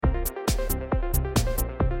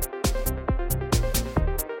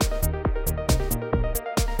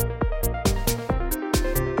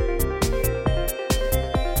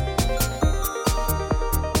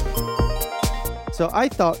So I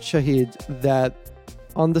thought, Shahid, that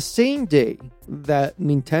on the same day that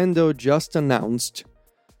Nintendo just announced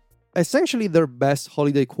essentially their best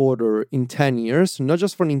holiday quarter in 10 years, not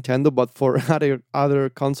just for Nintendo, but for other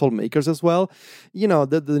console makers as well. You know,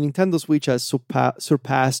 the Nintendo Switch has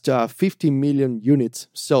surpassed 50 million units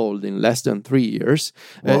sold in less than 3 years.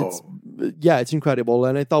 It's incredible.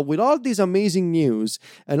 And I thought with all this amazing news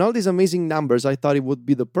and all these amazing numbers, I thought it would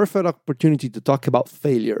be the perfect opportunity to talk about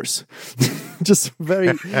failures. just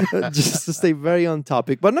to stay very on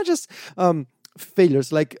topic, but not just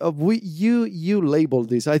failures. Like you labeled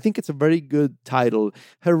this. I think it's a very good title,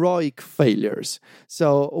 heroic failures.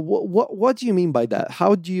 So what do you mean by that?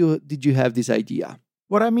 How did you have this idea?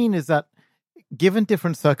 What I mean is that given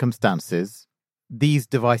different circumstances, these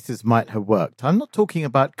devices might have worked. I'm not talking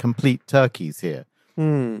about complete turkeys here.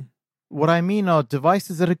 What I mean are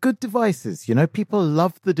devices that are good devices. You know, people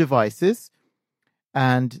love the devices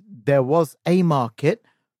and there was a market,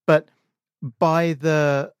 but by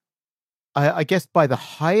the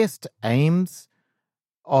highest aims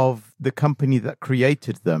of the company that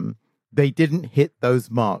created them, they didn't hit those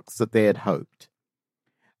marks that they had hoped.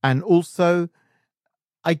 And also,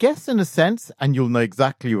 I guess in a sense, and you'll know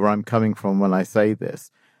exactly where I'm coming from when I say this,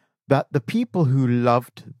 that the people who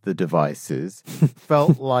loved the devices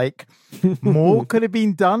felt like more could have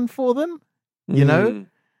been done for them, you know?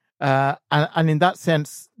 And in that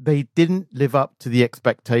sense, they didn't live up to the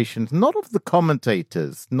expectations, not of the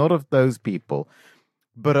commentators, not of those people,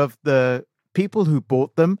 but of the people who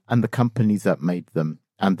bought them and the companies that made them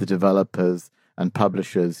and the developers and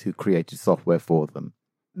publishers who created software for them.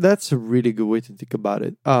 That's a really good way to think about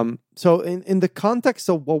it. So in the context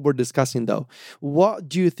of what we're discussing, though, what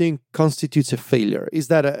do you think constitutes a failure? Is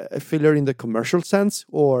that a failure in the commercial sense,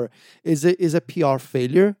 or is a PR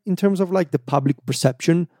failure in terms of like the public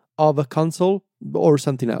perception of a console, or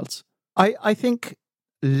something else? I think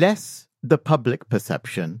less the public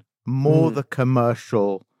perception, more the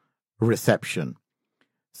commercial reception.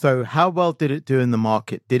 So how well did it do in the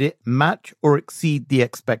market? Did it match or exceed the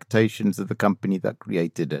expectations of the company that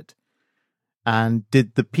created it? And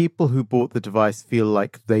did the people who bought the device feel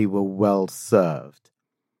like they were well served?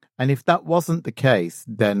 And if that wasn't the case,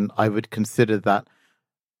 then I would consider that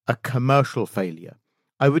a commercial failure.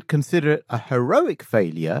 I would consider it a heroic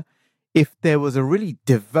failure if there was a really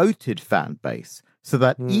devoted fan base, so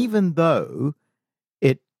that even though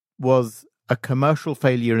it was a commercial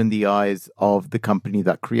failure in the eyes of the company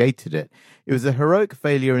that created it, it was a heroic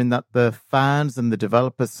failure in that the fans and the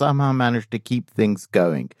developers somehow managed to keep things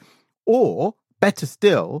going. Or, better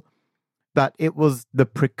still, that it was the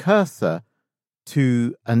precursor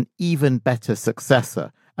to an even better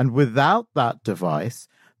successor. And without that device,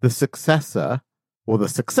 the successor would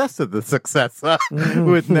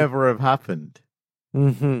never have happened.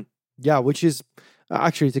 Yeah, which is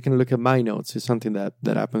actually, taking a look at my notes, is something that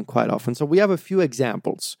happened quite often. So we have a few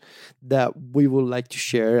examples that we would like to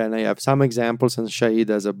share, and I have some examples, and Shahid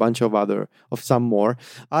has a bunch of some more.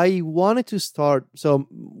 I wanted to start, so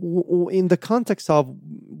in the context of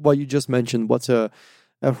what you just mentioned, what's a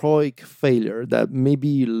heroic failure that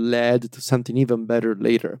maybe led to something even better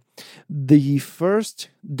later. The first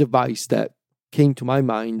device that came to my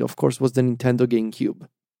mind, of course, was the Nintendo GameCube.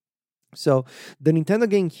 So the Nintendo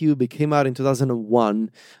GameCube, it came out in 2001,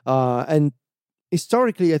 and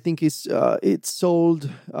historically, I think it sold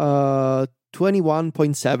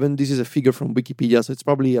 21.7. This is a figure from Wikipedia, so it's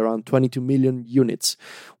probably around 22 million units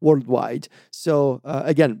worldwide. So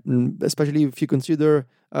again, especially if you consider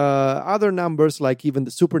other numbers like even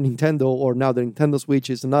the Super Nintendo or now the Nintendo Switch,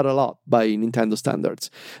 is not a lot by Nintendo standards.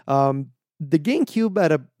 The GameCube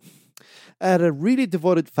had a really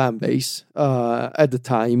devoted fan base at the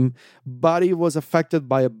time, but it was affected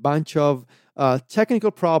by a bunch of technical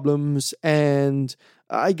problems and,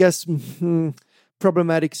 I guess,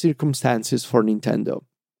 problematic circumstances for Nintendo.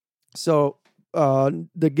 So the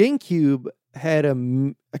GameCube had a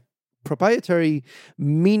proprietary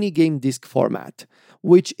mini game disc format,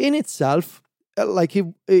 which in itself, like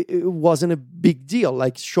it wasn't a big deal.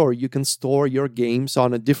 Like, sure, you can store your games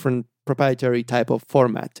on a different proprietary type of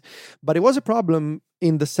format, but it was a problem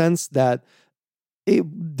in the sense that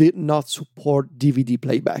it did not support DVD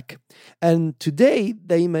playback. And today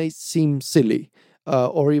they may seem silly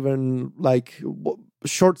or even like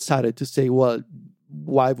short-sighted to say, well,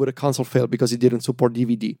 why would a console fail because it didn't support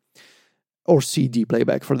DVD or CD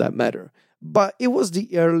playback for that matter? But it was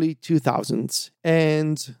the early 2000s,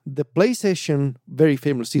 and the PlayStation very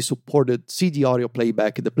famously supported CD audio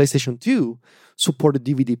playback. The PlayStation 2 supported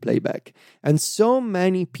DVD playback. And so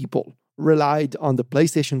many people relied on the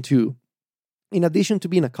PlayStation 2, in addition to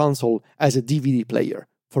being a console, as a DVD player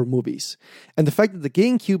for movies. And the fact that the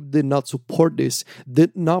GameCube did not support this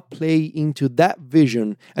did not play into that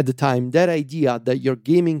vision at the time, that idea that your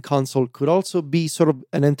gaming console could also be sort of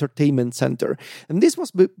an entertainment center. And this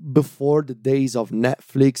was before the days of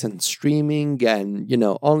Netflix and streaming and,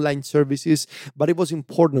 online services. But it was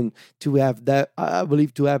important to have that, I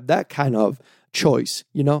believe, to have that kind of choice,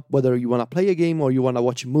 whether you want to play a game or you want to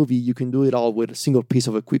watch a movie, you can do it all with a single piece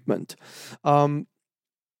of equipment.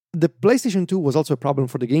 The PlayStation 2 was also a problem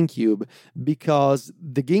for the GameCube because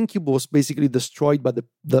the GameCube was basically destroyed by the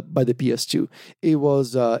PS2. It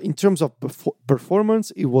was, in terms of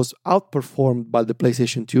performance, it was outperformed by the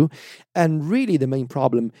PlayStation 2. And really the main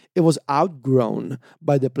problem, it was outgrown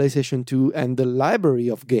by the PlayStation 2 and the library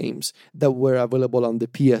of games that were available on the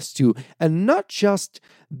PS2. And not just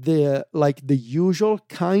the usual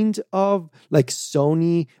kind of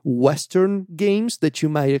Sony Western games that you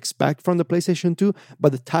might expect from the PlayStation 2,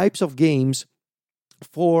 but the types of games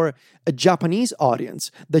for a Japanese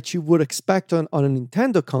audience that you would expect on a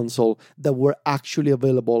Nintendo console that were actually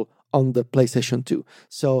available on the PlayStation 2.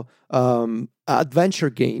 So adventure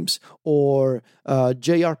games or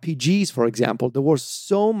JRPGs, for example. There was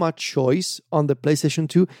so much choice on the PlayStation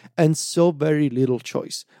 2 and so very little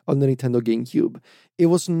choice on the Nintendo GameCube. It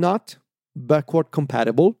was not backward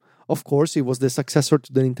compatible. Of course, it was the successor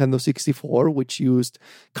to the Nintendo 64, which used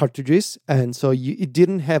cartridges. And so it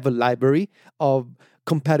didn't have a library of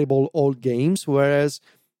compatible old games, whereas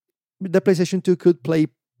the PlayStation 2 could play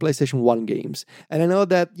PlayStation 1 games. And I know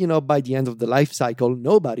that, by the end of the life cycle,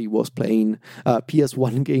 nobody was playing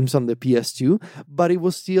PS1 games on the PS2, but it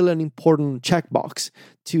was still an important checkbox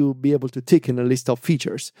to be able to tick in a list of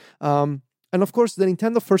features. And of course, the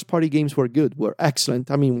Nintendo first-party games were good, were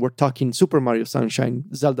excellent. I mean, we're talking Super Mario Sunshine,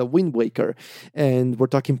 Zelda Wind Waker, and we're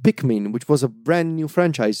talking Pikmin, which was a brand new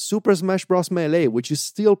franchise, Super Smash Bros. Melee, which is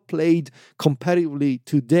still played competitively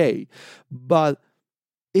today. But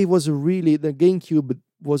the GameCube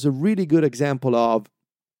was a really good example of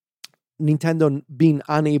Nintendo being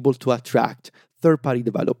unable to attract third-party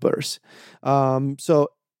developers. So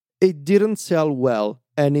it didn't sell well,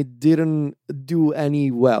 and it didn't do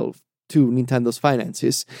any well to Nintendo's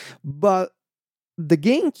finances. But the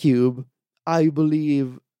GameCube, I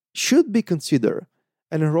believe, should be considered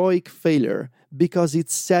an heroic failure because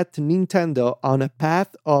it set Nintendo on a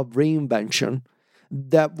path of reinvention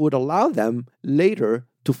that would allow them later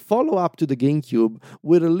to follow up to the GameCube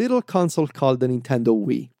with a little console called the Nintendo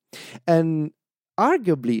Wii. And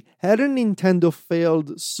arguably, hadn't Nintendo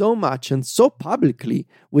failed so much and so publicly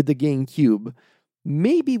with the GameCube,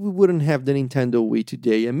 maybe we wouldn't have the Nintendo Wii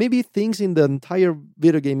today, and maybe things in the entire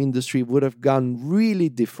video game industry would have gone really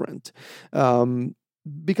different.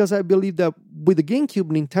 Because I believe that with the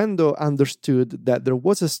GameCube, Nintendo understood that there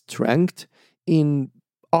was a strength in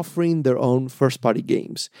offering their own first-party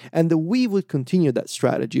games. And the Wii would continue that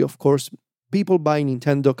strategy. Of course, people buy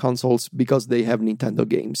Nintendo consoles because they have Nintendo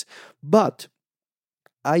games. But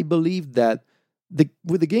I believe that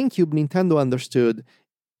with the GameCube, Nintendo understood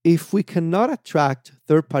if we cannot attract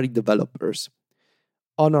third-party developers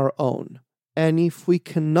on our own, and if we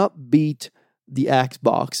cannot beat the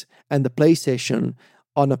Xbox and the PlayStation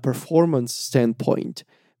on a performance standpoint,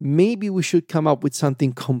 maybe we should come up with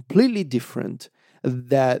something completely different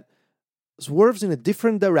that swerves in a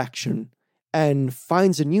different direction and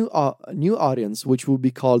finds a new audience, which will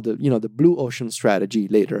be called the blue ocean strategy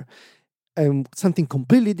later, and something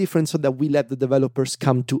completely different, so that we let the developers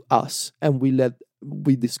come to us and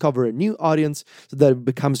we discover a new audience, so that it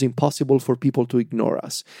becomes impossible for people to ignore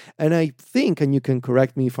us. And I think, and you can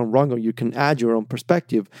correct me if I'm wrong or you can add your own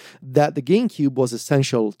perspective, that the GameCube was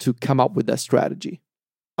essential to come up with that strategy.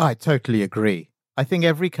 I totally agree. I think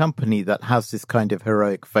every company that has this kind of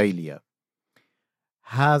heroic failure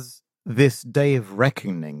has this day of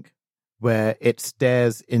reckoning where it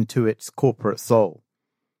stares into its corporate soul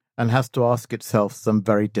and has to ask itself some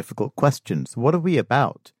very difficult questions. What are we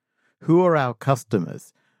about? Who are our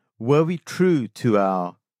customers? Were we true to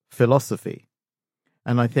our philosophy?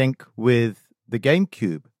 And I think with the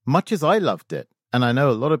GameCube, much as I loved it, and I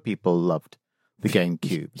know a lot of people loved the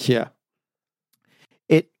GameCube, yeah,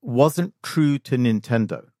 it wasn't true to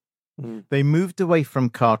Nintendo. They moved away from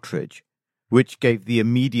cartridge, which gave the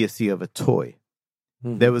immediacy of a toy.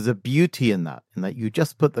 There was a beauty in that you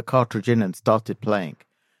just put the cartridge in and started playing.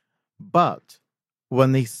 But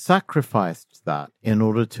when they sacrificed that in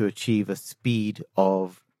order to achieve a speed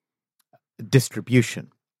of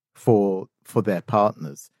distribution for their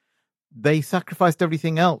partners, they sacrificed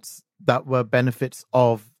everything else that were benefits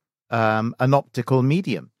of an optical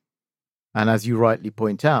medium. And as you rightly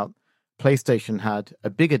point out, PlayStation had a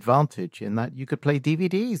big advantage in that you could play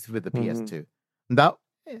DVDs with the PS2. And that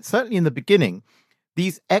certainly in the beginning,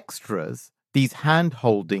 these extras, these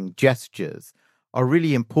hand-holding gestures are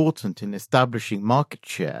really important in establishing market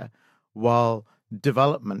share while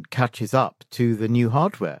development catches up to the new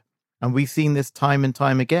hardware. And we've seen this time and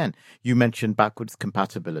time again. You mentioned backwards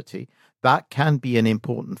compatibility. That can be an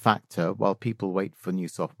important factor while people wait for new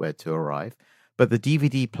software to arrive. But the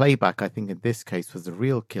DVD playback, I think in this case, was a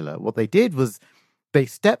real killer. What they did was they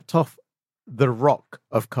stepped off the rock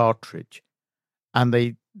of cartridge and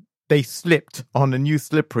they slipped on a new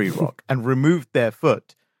slippery rock and removed their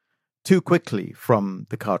foot too quickly from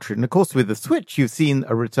the cartridge. And of course, with the Switch, you've seen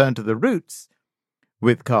a return to the roots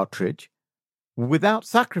with cartridge without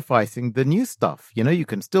sacrificing the new stuff. You know, you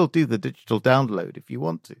can still do the digital download if you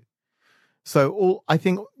want to. So I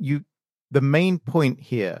think the main point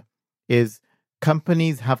here is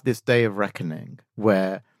companies have this day of reckoning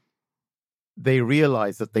where they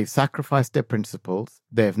realize that they've sacrificed their principles.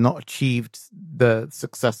 They have not achieved the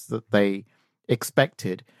success that they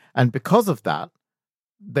expected. And because of that,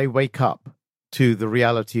 they wake up to the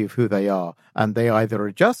reality of who they are and they either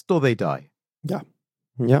adjust or they die. Yeah.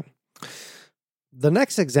 Yeah. The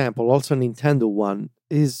next example, also a Nintendo one,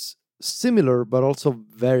 is similar but also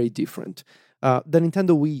very different. The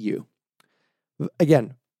Nintendo Wii U.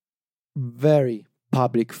 Again, very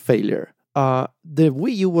public failure. The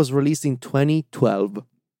Wii U was released in 2012,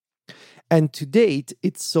 and to date,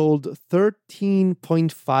 it sold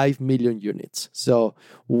 13.5 million units. So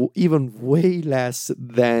even way less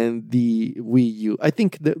than the Wii U. I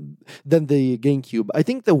think than the GameCube. I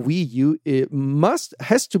think the Wii U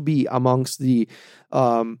has to be amongst the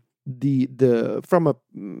from a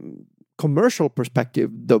commercial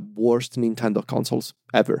perspective, the worst Nintendo consoles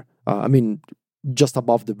ever. I mean, just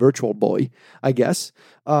above the Virtual Boy, I guess.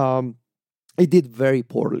 It did very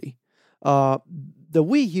poorly. The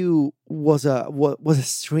Wii U was a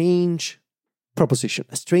strange proposition,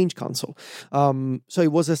 a strange console. So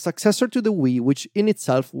it was a successor to the Wii, which in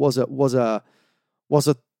itself was a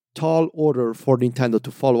tall order for Nintendo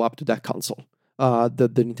to follow up to that console. The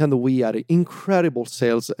Nintendo Wii had incredible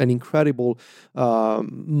sales and incredible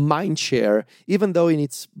mind share, even though in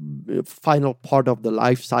its final part of the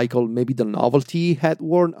life cycle, maybe the novelty had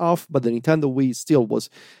worn off, but the Nintendo Wii still was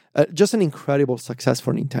just an incredible success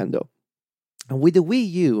for Nintendo. And with the Wii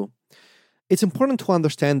U, it's important to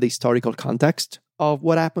understand the historical context of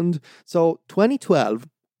what happened. So 2012,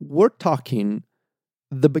 we're talking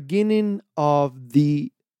the beginning of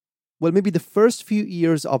maybe the first few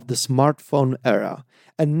years of the smartphone era.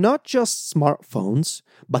 And not just smartphones,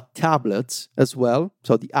 but tablets as well.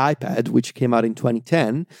 So the iPad, which came out in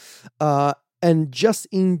 2010. And just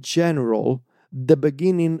in general, the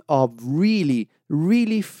beginning of really,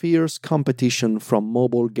 really fierce competition from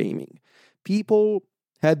mobile gaming. People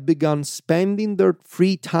had begun spending their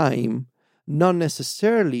free time not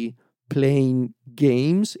necessarily playing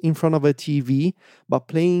games in front of a TV, but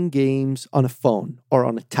playing games on a phone or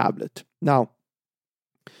on a tablet. Now,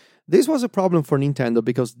 this was a problem for Nintendo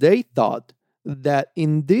because they thought that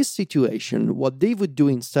in this situation, what they would do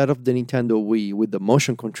instead of the Nintendo Wii with the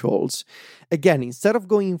motion controls, again, instead of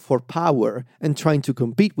going for power and trying to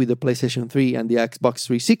compete with the PlayStation 3 and the Xbox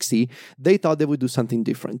 360, they thought they would do something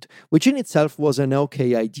different, which in itself was an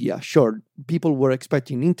okay idea. Sure, people were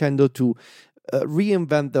expecting Nintendo to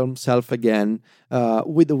reinvent themselves again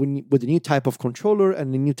with a new type of controller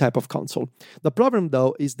and a new type of console. The problem,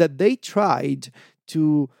 though, is that they tried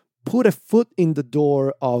to put a foot in the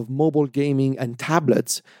door of mobile gaming and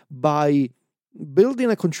tablets by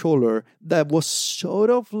building a controller that was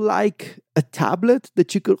sort of like a tablet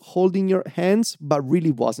that you could hold in your hands, but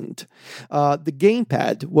really wasn't. The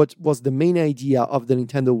gamepad, what was the main idea of the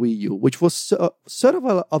Nintendo Wii U, which was sort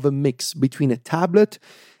of a mix between a tablet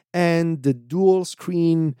and the dual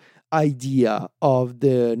screen idea of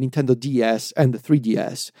the Nintendo DS and the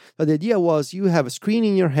 3DS. So the idea was you have a screen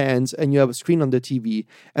in your hands and you have a screen on the TV,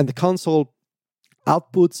 and the console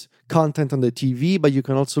outputs content on the TV, but you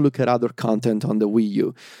can also look at other content on the Wii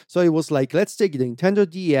U. So it was like, let's take the Nintendo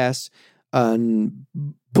DS and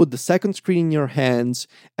put the second screen in your hands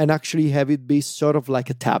and actually have it be sort of like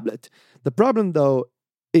a tablet. The problem, though,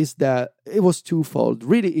 is that it was twofold.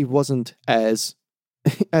 Really, it wasn't as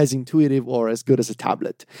intuitive or as good as a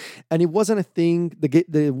tablet. And it wasn't a thing, the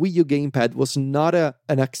Wii U gamepad was not an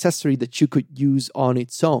accessory that you could use on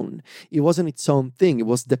its own. It wasn't its own thing. It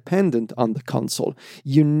was dependent on the console.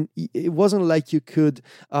 It wasn't like you could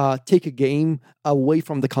take a game away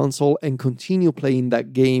from the console and continue playing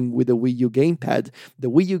that game with the Wii U gamepad, the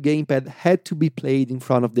Wii U gamepad had to be played in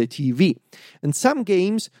front of the TV. And some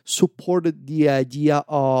games supported the idea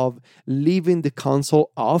of leaving the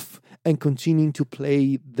console off and continuing to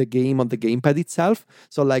play the game on the gamepad itself.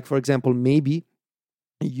 So, like, for example, maybe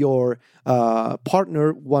your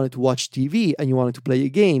partner wanted to watch TV and you wanted to play a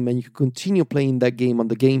game, and you could continue playing that game on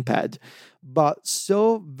the gamepad. But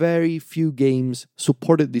so very few games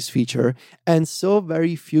supported this feature, and so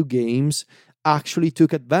very few games actually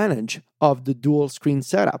took advantage of the dual screen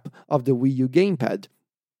setup of the Wii U gamepad.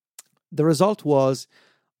 The result was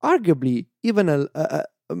arguably even a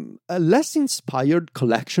less inspired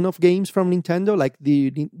collection of games from Nintendo. Like the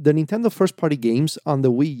Nintendo first-party games on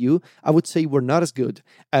the Wii U, I would say were not as good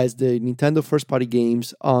as the Nintendo first-party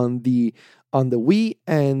games on the Wii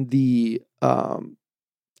and the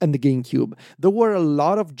GameCube. There were a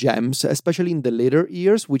lot of gems, especially in the later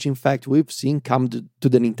years, which in fact we've seen come to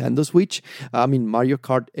the Nintendo Switch. I mean, Mario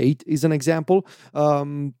Kart 8 is an example.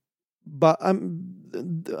 But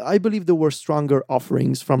I believe there were stronger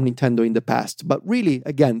offerings from Nintendo in the past. But really,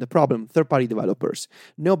 again, the problem, third-party developers.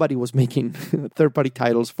 Nobody was making third-party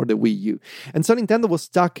titles for the Wii U. And so Nintendo was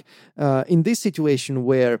stuck in this situation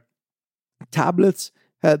where tablets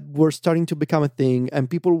were starting to become a thing and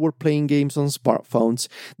people were playing games on smartphones.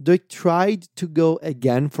 They tried to go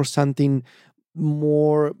again for something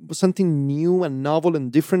new and novel and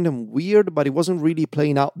different and weird, but it wasn't really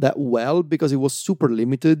playing out that well because it was super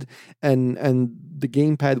limited, and the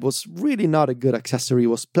gamepad was really not a good accessory. It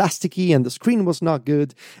was plasticky and the screen was not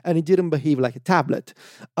good, and it didn't behave like a tablet.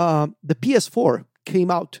 The PS4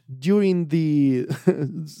 came out during the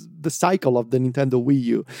cycle of the Nintendo Wii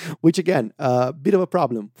U, which again, a bit of a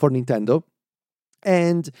problem for Nintendo,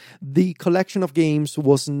 and the collection of games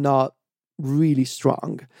was not really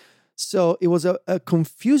strong. So it was a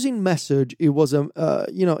confusing message. It was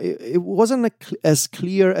it wasn't as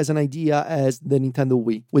clear as an idea as the Nintendo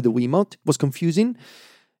Wii with the Wiimote. It was confusing.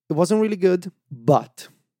 It wasn't really good. But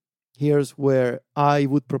here's where I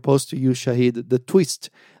would propose to you, Shahid, the twist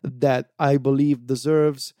that I believe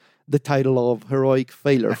deserves the title of heroic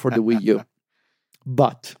failure for the Wii U.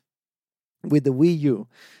 But with the Wii U,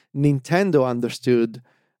 Nintendo understood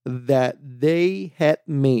that they had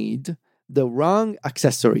made the wrong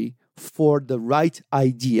accessory for the right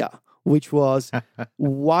idea, which was,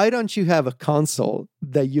 why don't you have a console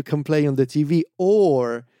that you can play on the TV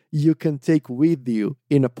or you can take with you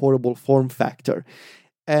in a portable form factor?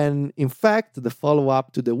 And in fact, the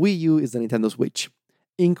follow-up to the Wii U is the Nintendo Switch.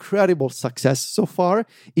 Incredible success so far.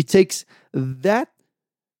 It takes that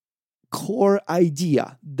core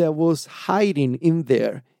idea that was hiding in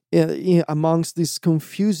there amongst this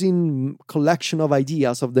confusing collection of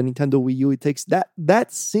ideas of the Nintendo Wii U. It takes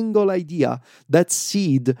that single idea, that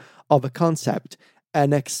seed of a concept,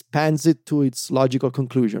 and expands it to its logical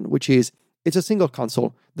conclusion, which is it's a single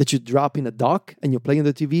console that you drop in a dock and you play on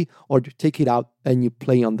the TV, or you take it out and you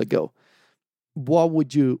play on the go. What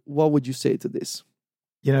would you say to this?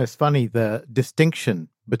 You know, it's funny, the distinction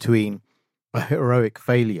between a heroic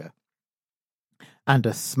failure and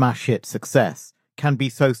a smash hit success can be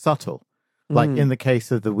so subtle. Like in the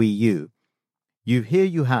case of the Wii U,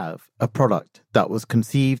 you have a product that was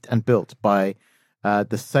conceived and built by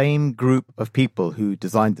the same group of people who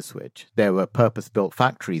designed the Switch. There were purpose-built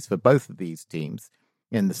factories for both of these teams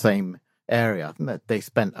in the same area. I think that they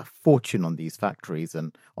spent a fortune on these factories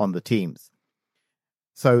and on the teams.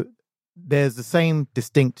 So there's the same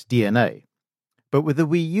distinct DNA. But with the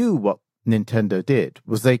Wii U, what Nintendo did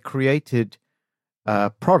was they created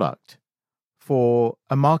a product for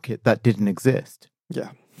a market that didn't exist.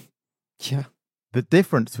 Yeah. The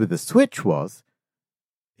difference with the Switch was,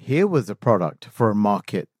 here was a product for a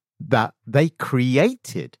market that they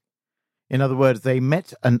created. In other words, they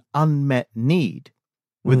met an unmet need.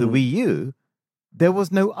 With the Wii U, there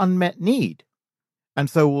was no unmet need. And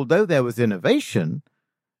so although there was innovation,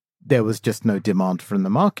 there was just no demand from the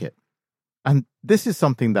market. And this is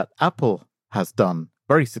something that Apple has done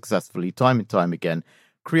very successfully, time and time again,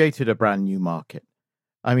 created a brand new market.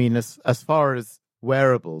 I mean, as far as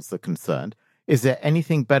wearables are concerned, is there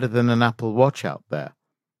anything better than an Apple Watch out there?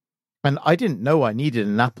 And I didn't know I needed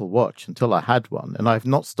an Apple Watch until I had one, and I've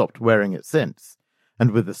not stopped wearing it since.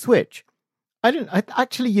 And with the Switch, I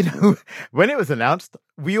actually, you know, when it was announced,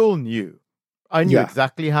 we all knew. I knew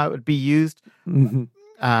exactly how it would be used, and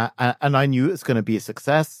I knew it was going to be a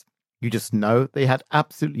success. You just know they had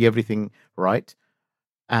absolutely everything right.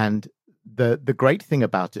 And the great thing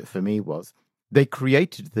about it for me was they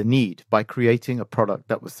created the need by creating a product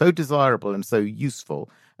that was so desirable and so useful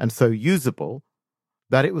and so usable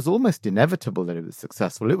that it was almost inevitable that it was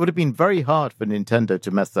successful. It would have been very hard for Nintendo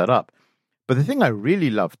to mess that up. But the thing I really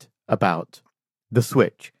loved about the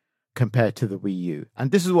Switch compared to the Wii U,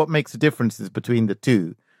 and this is what makes the differences between the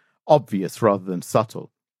two obvious rather than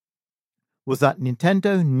subtle, was that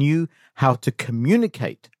Nintendo knew how to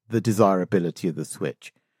communicate the desirability of the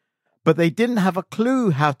Switch. But they didn't have a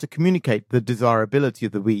clue how to communicate the desirability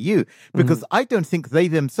of the Wii U because I don't think they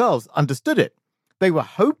themselves understood it. They were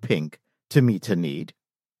hoping to meet a need.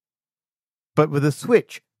 But with the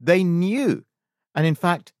Switch, they knew. And in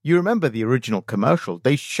fact, you remember the original commercial.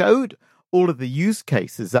 They showed all of the use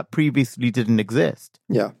cases that previously didn't exist.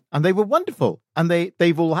 Yeah. And they were wonderful. And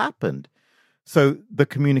they've all happened. So the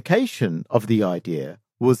communication of the idea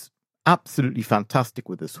was absolutely fantastic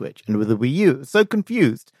with the Switch. And with the Wii U, it was so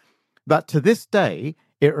confused that to this day,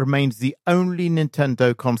 it remains the only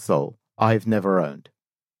Nintendo console I've never owned.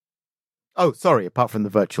 Oh, sorry, apart from the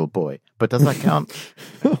Virtual Boy. But does that count?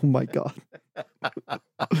 Oh, my God.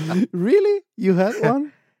 Really? You had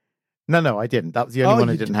one? No, I didn't. That was the only one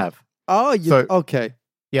I didn't have. Oh, okay.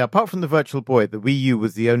 Yeah, apart from the Virtual Boy, the Wii U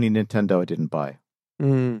was the only Nintendo I didn't buy.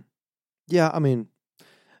 Yeah, I mean,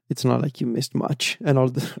 it's not like you missed much. And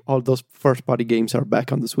all those first-party games are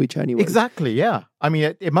back on the Switch anyway. Exactly, yeah. I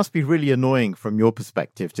mean, it must be really annoying from your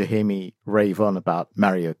perspective to hear me rave on about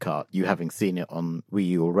Mario Kart, you having seen it on Wii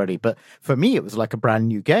U already. But for me, it was like a brand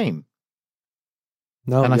new game.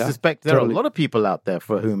 No, and I suspect there are a lot of people out there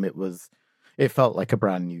for whom it felt like a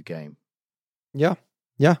brand new game. Yeah.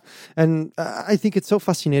 And I think it's so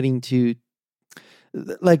fascinating to,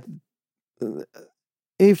 like,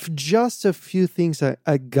 if just a few things are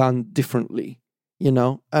gone differently,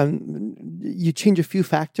 and you change a few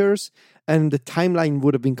factors and the timeline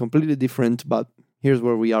would have been completely different, but here's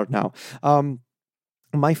where we are now.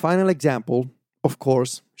 My final example, of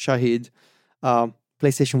course, Shahid,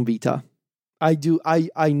 PlayStation Vita. I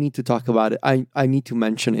need to talk about it. I need to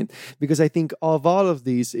mention it because I think of all of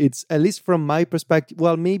these, it's, at least from my perspective,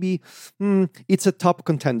 well, maybe it's a top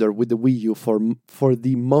contender with the Wii U for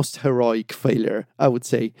the most heroic failure, I would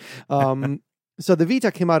say. So the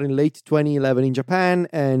Vita came out in late 2011 in Japan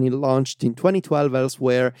and it launched in 2012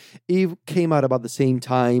 elsewhere. It came out about the same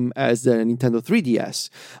time as the Nintendo 3DS.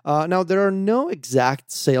 Now, there are no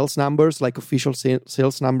exact sales numbers, like official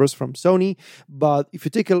sales numbers from Sony, but if you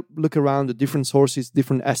take a look around the different sources,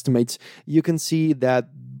 different estimates, you can see that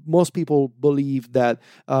most people believe that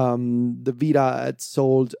the Vita had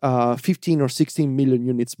sold 15 or 16 million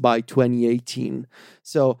units by 2018.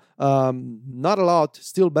 So not a lot,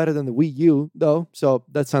 still better than the Wii U, though. So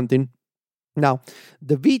that's something. Now,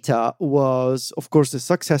 the Vita was, of course, the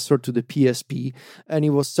successor to the PSP, and it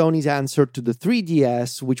was Sony's answer to the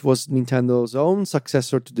 3DS, which was Nintendo's own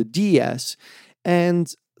successor to the DS.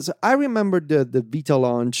 And so I remember the Vita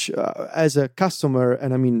launch as a customer,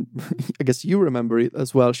 and I mean, I guess you remember it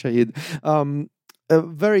as well, Shahid,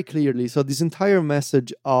 very clearly. So this entire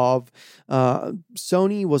message of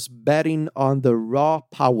Sony was betting on the raw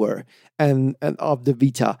power and of the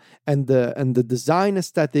Vita and the design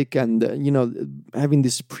aesthetic and having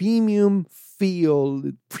this premium feel,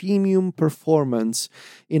 premium performance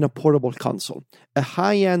in a portable console, a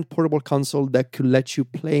high-end portable console that could let you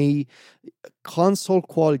play console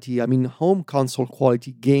quality, I mean home console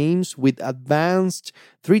quality games with advanced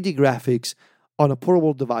 3D graphics on a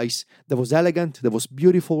portable device that was elegant, that was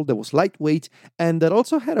beautiful, that was lightweight, and that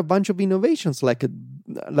also had a bunch of innovations like an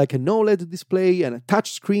OLED display and a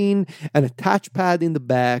touch screen and a touchpad in the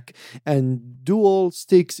back and dual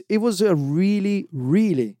sticks. It was a really,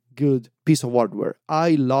 really good piece of hardware.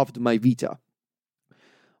 I loved my Vita.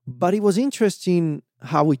 But it was interesting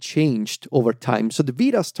how it changed over time. So the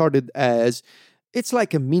Vita started as, it's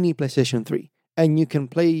like a mini PlayStation 3, and you can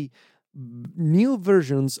play new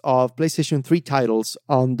versions of PlayStation 3 titles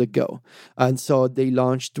on the go. And so they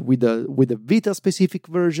launched with a Vita specific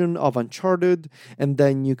version of Uncharted, and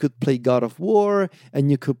then you could play God of War,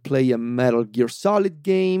 and you could play a Metal Gear Solid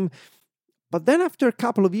game. But then after a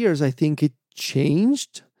couple of years, I think it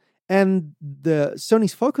changed, and the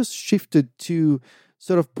Sony's focus shifted to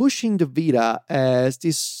sort of pushing the Vita as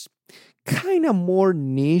this kind of more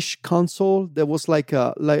niche console that was like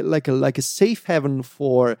a safe haven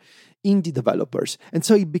for indie developers. And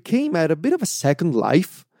so it became at a bit of a second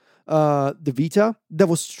life, the Vita. That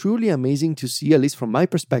was truly amazing to see, at least from my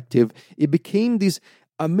perspective. It became this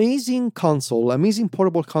amazing console, amazing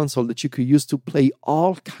portable console that you could use to play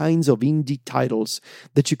all kinds of indie titles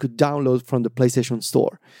that you could download from the PlayStation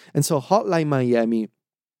Store. And so Hotline Miami,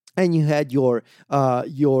 and you had your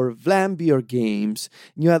Vlambeer games.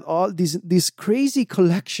 You had all this crazy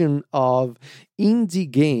collection of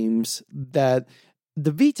indie games that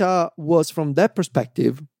the Vita was, from that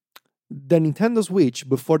perspective, the Nintendo Switch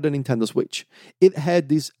before the Nintendo Switch. It had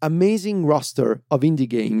this amazing roster of indie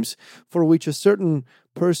games for which a certain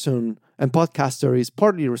person and podcaster is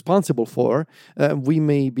partly responsible for. We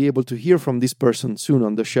may be able to hear from this person soon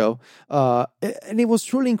on the show. And it was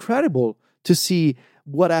truly incredible to see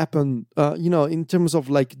what happened, in terms of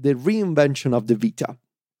like the reinvention of the Vita.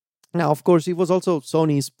 Now, of course, it was also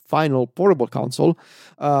Sony's final portable console.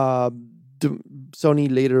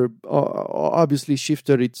 Sony later obviously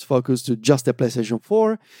shifted its focus to just the PlayStation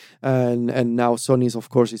 4, and now Sony, of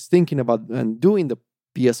course, is thinking about and doing the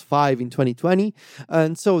PS5 in 2020,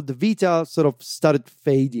 and so the Vita sort of started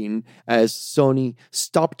fading as Sony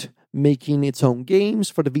stopped making its own games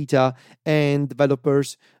for the Vita, and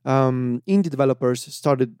developers, indie developers,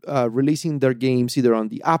 started releasing their games either on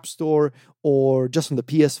the App Store or just on the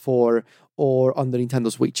PS4 or on the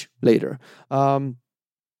Nintendo Switch later.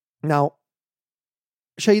 Now,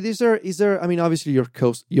 Shahid, is there? I mean, obviously you're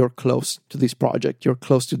close to this project. You're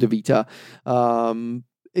close to the Vita.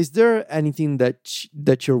 Is there anything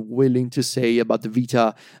that you're willing to say about the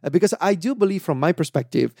Vita? Because I do believe, from my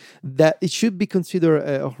perspective, that it should be considered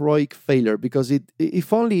a heroic failure, because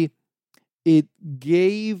if only it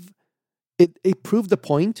proved the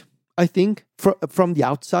point. I think from the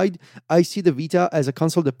outside, I see the Vita as a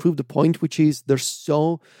console that proved the point, which is there's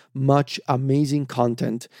so much amazing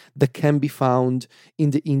content that can be found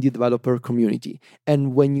in the indie developer community.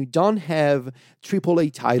 And when you don't have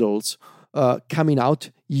AAA titles coming out,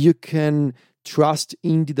 you can trust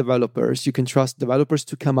indie developers. You can trust developers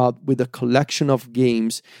to come out with a collection of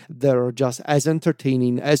games that are just as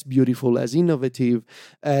entertaining, as beautiful, as innovative,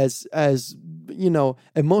 as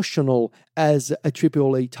emotional as a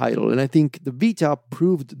AAA title. And I think the Vita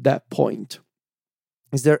proved that point.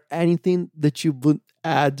 Is there anything that you would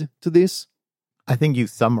add to this? I think you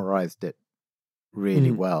summarized it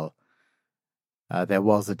really well. There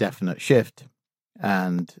was a definite shift,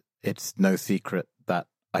 and it's no secret that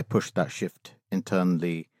I pushed that shift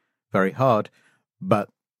internally very hard. But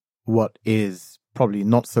what is probably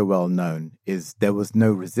not so well known is there was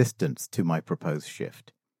no resistance to my proposed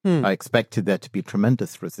shift. I expected there to be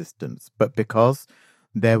tremendous resistance, but because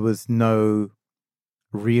there was no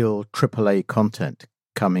real AAA content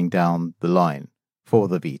coming down the line for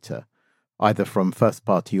the Vita, either from first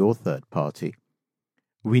party or third party,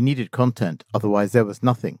 we needed content. Otherwise, there was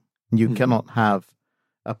nothing. You cannot have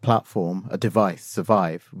a platform, a device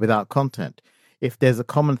survive without content. If there's a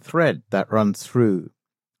common thread that runs through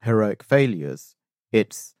heroic failures,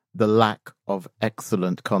 it's the lack of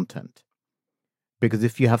excellent content. Because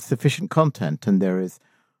if you have sufficient content and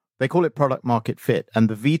they call it product market fit, and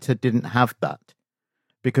the Vita didn't have that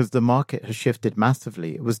because the market has shifted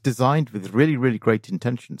massively. It was designed with really, really great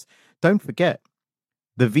intentions. Don't forget,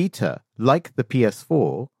 the Vita, like the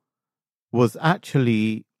PS4, was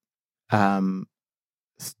actually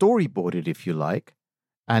storyboarded, if you like,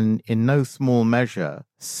 and in no small measure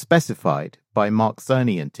specified by Mark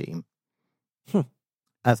Cerny and team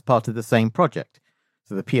as part of the same project.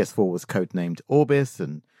 So the PS4 was codenamed Orbis,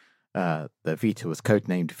 and the Vita was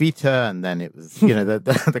codenamed Vita, and then it was,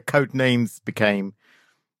 the code names became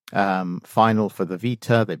final for the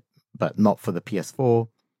Vita, but not for the PS4.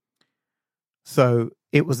 So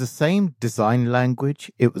it was the same design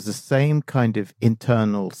language, it was the same kind of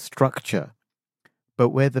internal structure, but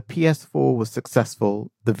where the PS4 was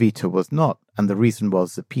successful, the Vita was not. And the reason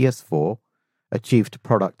was the PS4 achieved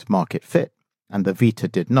product market fit, and the Vita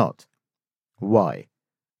did not. Why?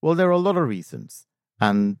 Well, there are a lot of reasons,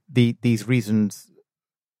 and these reasons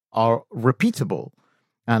are repeatable,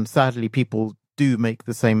 and sadly people do make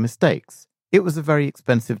the same mistakes. It was a very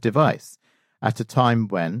expensive device at a time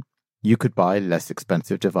when you could buy less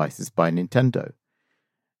expensive devices by Nintendo,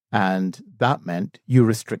 and that meant you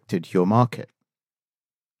restricted your market.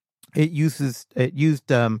 It used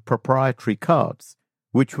proprietary cards,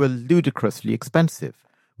 which were ludicrously expensive,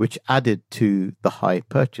 which added to the high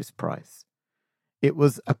purchase price. It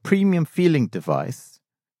was a premium feeling device,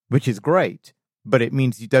 which is great, but it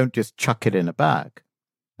means you don't just chuck it in a bag,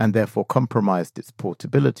 and therefore compromised its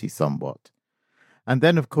portability somewhat. And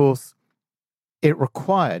then, of course, it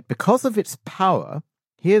required, because of its power,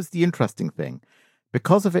 here's the interesting thing,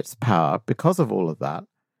 because of its power, because of all of that,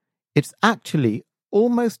 it's actually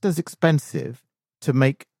almost as expensive to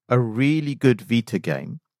make a really good Vita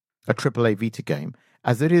game, a AAA Vita game,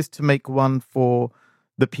 as it is to make one for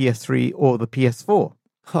the PS3 or the PS4.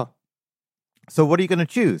 So what are you going to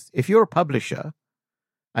choose? If you're a publisher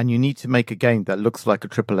and you need to make a game that looks like a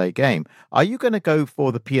AAA game, are you going to go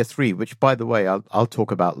for the PS3, which, by the way, I'll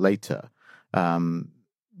talk about later?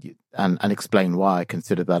 and explain why I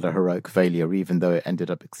consider that a heroic failure, even though it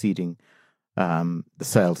ended up exceeding the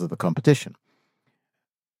sales of the competition.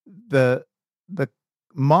 The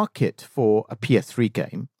market for a PS3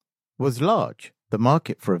 game was large. The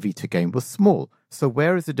market for a Vita game was small. So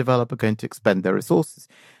where is a developer going to expend their resources?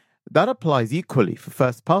 That applies equally for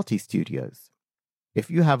first-party studios.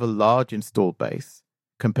 If you have a large install base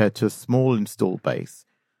compared to a small install base,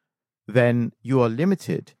 then you are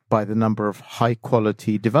limited by the number of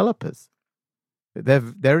high-quality developers.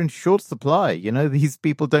 They're in short supply. You know, these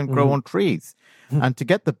people don't grow on trees. And to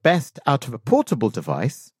get the best out of a portable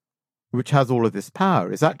device, which has all of this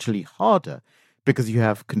power, is actually harder because you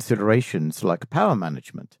have considerations like power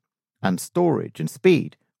management and storage and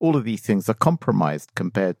speed. All of these things are compromised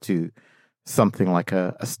compared to something like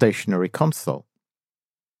a stationary console.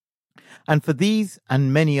 And for these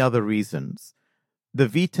and many other reasons, the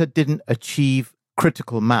Vita didn't achieve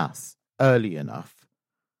critical mass early enough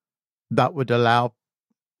that would allow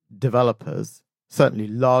developers, certainly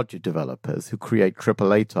larger developers who create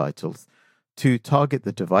AAA titles, to target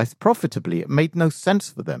the device profitably. It made no sense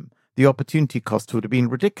for them. The opportunity cost would have been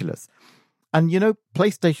ridiculous. And, you know,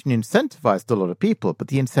 PlayStation incentivized a lot of people, but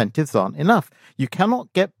the incentives aren't enough. You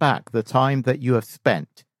cannot get back the time that you have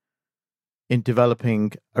spent in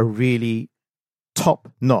developing a really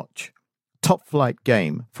top-notch, top-flight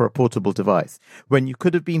game for a portable device when you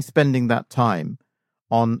could have been spending that time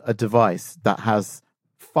on a device that has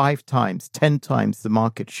 5 times, 10 times the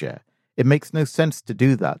market share. It makes no sense to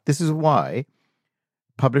do that. This is why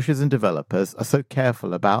publishers and developers are so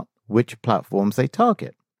careful about which platforms they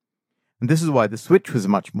target. And this is why the Switch was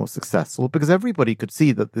much more successful, because everybody could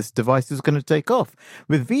see that this device is going to take off.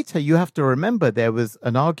 With Vita, you have to remember there was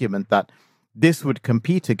an argument that this would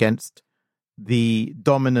compete against the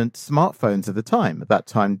dominant smartphones of the time, at that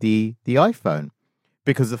time, the iPhone.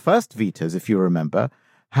 Because the first Vitas, if you remember,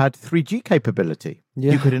 had 3G capability.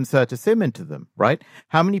 Yeah. You could insert a SIM into them, right?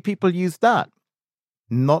 How many people used that?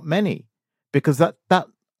 Not many. Because that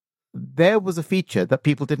there was a feature that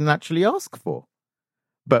people didn't actually ask for.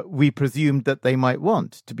 But we presumed that they might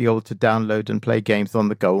want to be able to download and play games on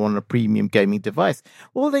the go on a premium gaming device.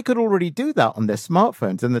 Well, they could already do that on their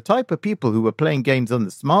smartphones. And the type of people who were playing games on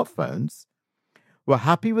the smartphones were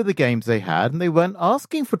happy with the games they had, and they weren't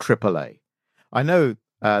asking for AAA. I know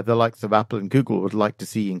the likes of Apple and Google would like to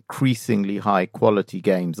see increasingly high-quality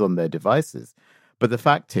games on their devices. But the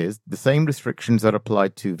fact is, the same restrictions that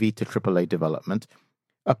applied to Vita AAA development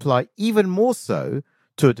apply even more so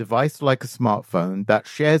to a device like a smartphone that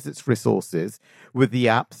shares its resources with the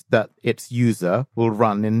apps that its user will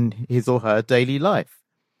run in his or her daily life.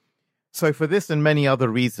 So for this and many other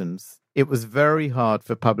reasons, it was very hard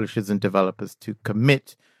for publishers and developers to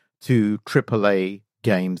commit to AAA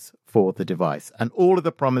games for the device. And all of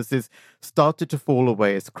the promises started to fall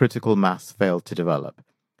away as critical mass failed to develop,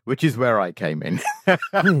 which is where I came in.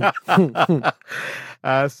 I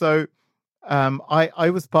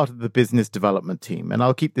was part of the business development team, and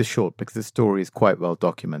I'll keep this short because the story is quite well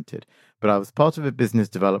documented. But I was part of a business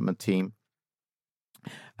development team,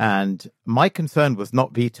 and my concern was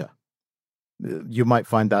not Vita. You might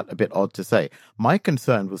find that a bit odd to say. My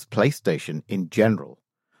concern was PlayStation in general.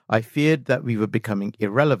 I feared that we were becoming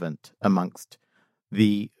irrelevant amongst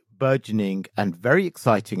the burgeoning and very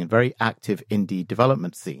exciting and very active indie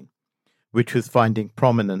development scene, which was finding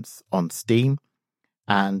prominence on Steam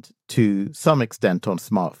and to some extent on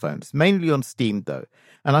smartphones, mainly on Steam though.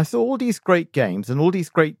 And I saw all these great games and all these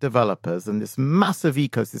great developers and this massive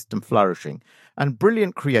ecosystem flourishing and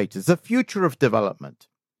brilliant creators, the future of development.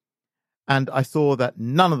 And I saw that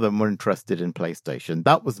none of them were interested in PlayStation.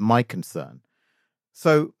 That was my concern.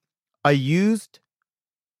 So I used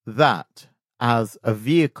that as a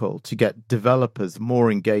vehicle to get developers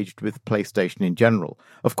more engaged with PlayStation in general.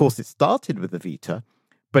 Of course, it started with the Vita,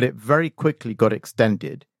 but it very quickly got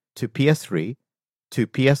extended to PS3, to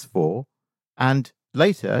PS4, and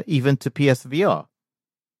later even to PSVR.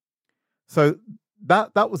 So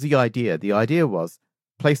that was the idea. The idea was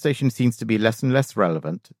PlayStation seems to be less and less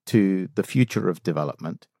relevant to the future of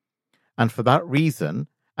development. And for that reason,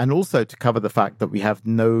 and also to cover the fact that we have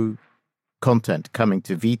no content coming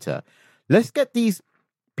to Vita, let's get these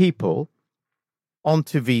people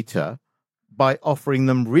onto Vita by offering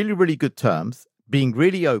them really, really good terms, being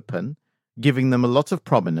really open, giving them a lot of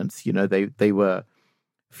prominence. You know, they were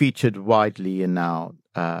featured widely in our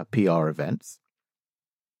PR events.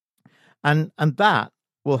 And that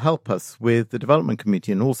will help us with the development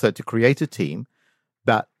community and also to create a team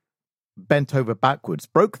that bent over backwards,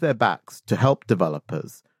 broke their backs to help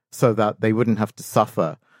developers so that they wouldn't have to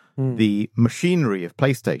suffer the machinery of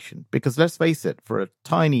PlayStation. Because let's face it, for a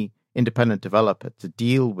tiny independent developer to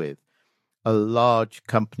deal with a large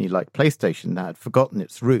company like PlayStation that had forgotten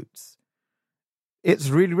its roots, it's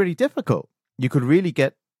really, really difficult. You could really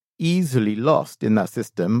get easily lost in that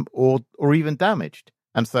system or even damaged.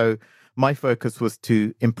 And so my focus was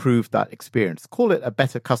to improve that experience. Call it a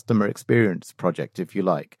better customer experience project, if you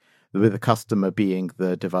like, with the customer being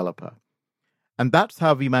the developer. And that's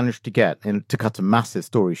how we managed to get, and to cut a massive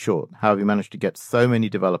story short, how we managed to get so many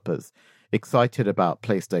developers excited about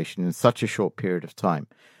PlayStation in such a short period of time.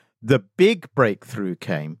 The big breakthrough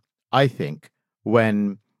came, I think,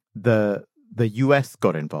 when the US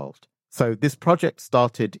got involved. So this project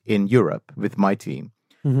started in Europe with my team,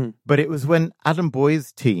 but it was when Adam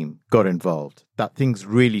Boy's team got involved that things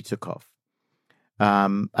really took off.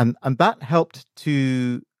 And that helped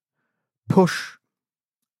to push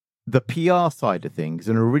the PR side of things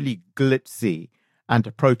in a really glitzy and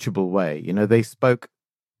approachable way. You know, they spoke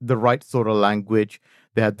the right sort of language,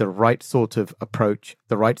 they had the right sort of approach,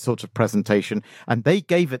 the right sort of presentation, and they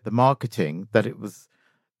gave it the marketing that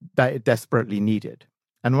it desperately needed.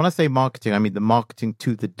 And when I say marketing, I mean the marketing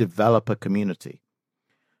to the developer community.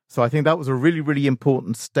 So I think that was a really, really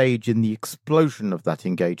important stage in the explosion of that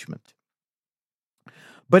engagement.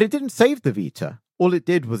 But it didn't save the Vita. All it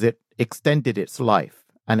did was it extended its life,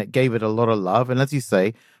 and it gave it a lot of love. And as you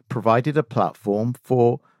say, provided a platform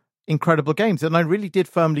for incredible games. And I really did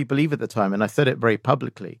firmly believe at the time, and I said it very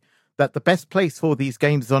publicly, that the best place for these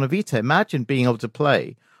games is on a Vita. Imagine being able to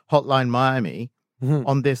play Hotline Miami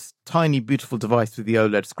on this tiny, beautiful device with the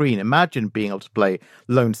OLED screen. Imagine being able to play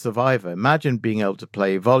Lone Survivor. Imagine being able to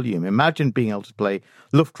play Volume. Imagine being able to play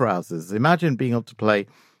Luftrausers. Imagine being able to play,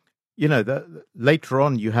 later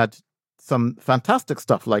on you had some fantastic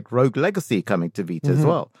stuff like Rogue Legacy coming to Vita as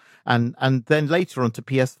well. And then later on to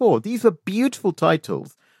PS4. These were beautiful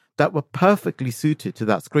titles that were perfectly suited to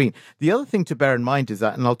that screen. The other thing to bear in mind is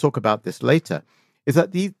that, and I'll talk about this later, is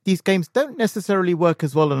that these games don't necessarily work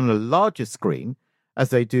as well on a larger screen as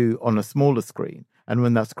they do on a smaller screen. And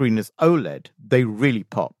when that screen is OLED, they really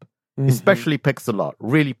pop. Especially Pixel Art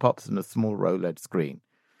really pops on a small OLED screen.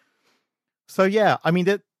 So yeah, I mean,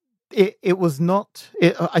 it was not...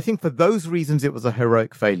 I think for those reasons, it was a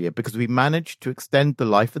heroic failure, because we managed to extend the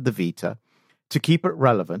life of the Vita to keep it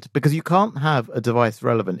relevant, because you can't have a device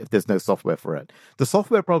relevant if there's no software for it. The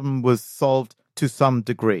software problem was solved to some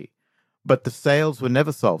degree, but the sales were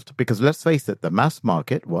never solved, because let's face it, the mass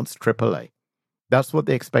market wants AAA. That's what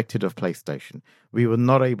they expected of PlayStation. We were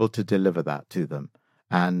not able to deliver that to them.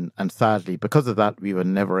 And sadly, because of that, we were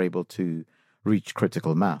never able to reach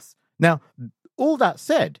critical mass. Now, all that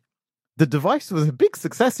said, the device was a big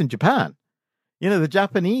success in Japan. You know, the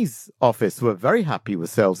Japanese office were very happy with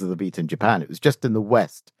sales of the Vita in Japan. It was just in the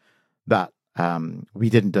West that we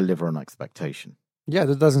didn't deliver on expectation. Yeah,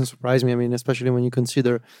 that doesn't surprise me. I mean, especially when you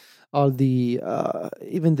consider all the,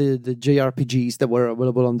 even the JRPGs that were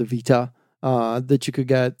available on the Vita that you could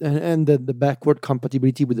get, and the backward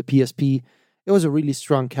compatibility with the PSP. It was a really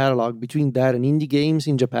strong catalog between that and indie games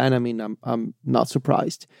in Japan. I mean, I'm not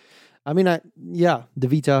surprised. I mean, the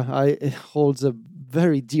Vita it holds a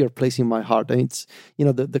very dear place in my heart, and it's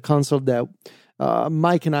the console that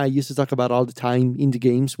Mike and I used to talk about all the time in the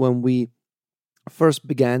games when we first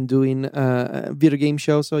began doing video game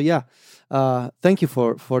shows. So yeah, thank you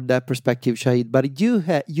for that perspective, Shahid. But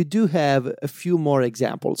you do have a few more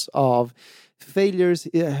examples of failures,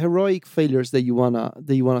 heroic failures that you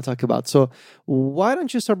wanna talk about. So why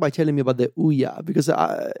don't you start by telling me about the Ouya? Because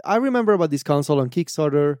I remember about this console on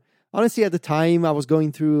Kickstarter. Honestly, at the time, I was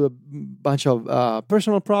going through a bunch of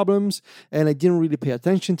personal problems, and I didn't really pay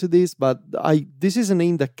attention to this, but this is a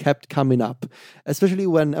name that kept coming up, especially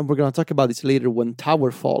when, and we're going to talk about this later, when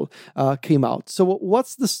Towerfall came out. So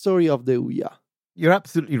what's the story of the Ouya? You're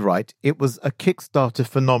absolutely right. It was a Kickstarter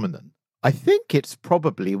phenomenon. I think it's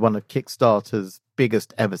probably one of Kickstarter's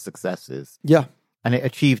biggest ever successes. Yeah. And it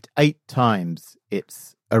achieved 8 times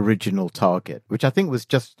its original target, which I think was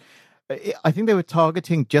I think they were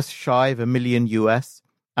targeting just shy of $1 million US,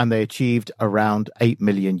 and they achieved around $8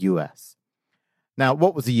 million US. Now,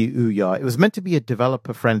 what was the Ouya? It was meant to be a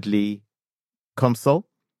developer-friendly console,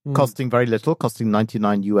 costing very little, costing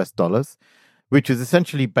 $99 US, which was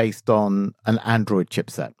essentially based on an Android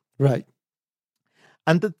chipset. Right.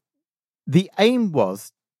 And the aim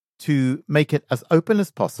was to make it as open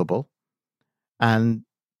as possible and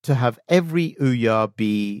to have every Ouya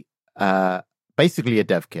be basically a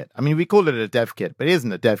dev kit. I mean, we call it a dev kit, but it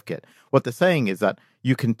isn't a dev kit. What they're saying is that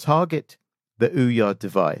you can target the Ouya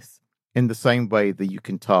device in the same way that you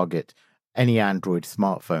can target any Android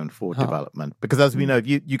smartphone for development. Because as we know, if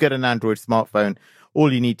you get an Android smartphone,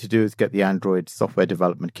 all you need to do is get the Android software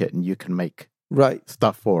development kit, and you can make Right.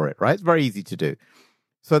 stuff for it, right? It's very easy to do.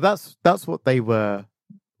 So that's what they were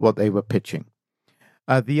pitching.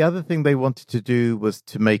 The other thing they wanted to do was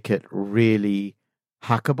to make it really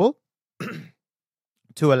hackable,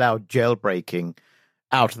 to allow jailbreaking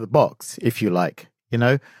out of the box, if you like.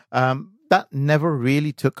 That never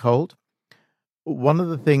really took hold. One of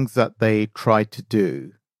the things that they tried to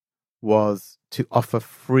do was to offer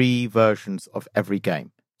free versions of every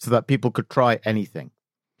game so that people could try anything.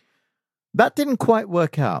 That didn't quite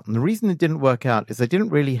work out. And the reason it didn't work out is they didn't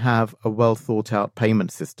really have a well thought out payment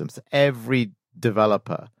system. So every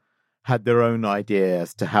developer had their own idea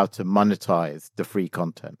as to how to monetize the free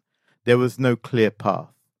content. There was no clear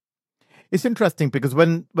path. It's interesting because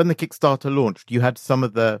when the Kickstarter launched, you had some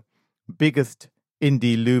of the biggest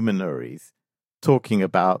indie luminaries talking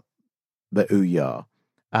about the Ouya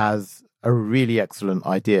as a really excellent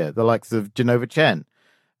idea. The likes of Genova Chen,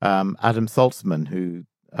 Adam Saltzman,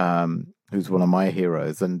 who's one of my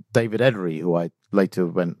heroes, and David Edery, who I later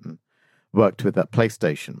went and worked with at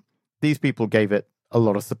PlayStation. These people gave it a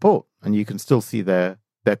lot of support, and you can still see their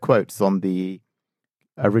quotes on the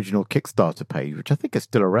original Kickstarter page, which I think is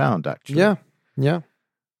still around, actually. Yeah.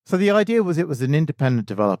 So the idea was it was an independent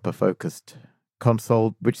developer-focused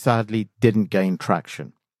console, which sadly didn't gain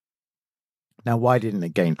traction. Now, why didn't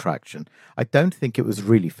it gain traction? I don't think it was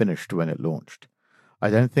really finished when it launched. I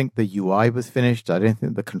don't think the UI was finished. I don't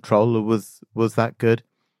think the controller was that good.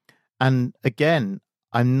 And again,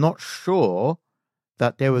 I'm not sure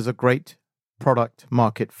that there was a great product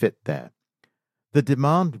market fit there. The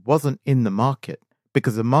demand wasn't in the market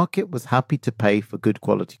because the market was happy to pay for good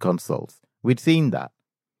quality consoles. We'd seen that.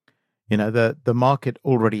 The market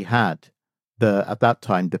already had at that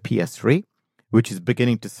time, the PS3, which is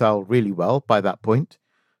beginning to sell really well by that point.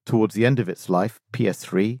 Towards the end of its life,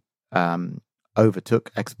 PS3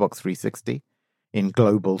 overtook Xbox 360 in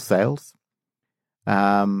global sales.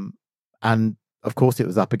 And of course, it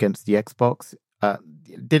was up against the Xbox.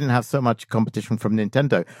 It didn't have so much competition from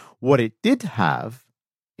Nintendo. What it did have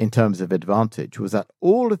in terms of advantage was that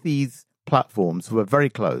all of these platforms were very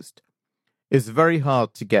closed. It's very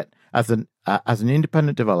hard to get, as an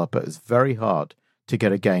independent developer, it's very hard to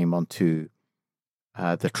get a game onto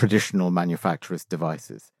the traditional manufacturer's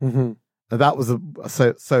devices. Mm-hmm. That was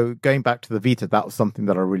so going back to the Vita, that was something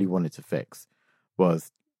that I really wanted to fix.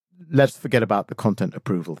 Was let's forget about the content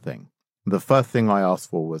approval thing. The first thing I asked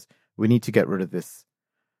for was we need to get rid of this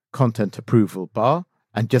content approval bar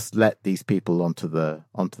and just let these people onto the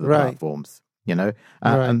platforms.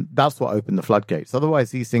 And that's what opened the floodgates.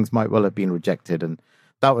 Otherwise, these things might well have been rejected, and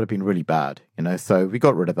that would have been really bad. So we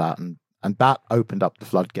got rid of that, and that opened up the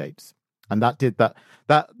floodgates. And that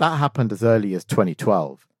happened as early as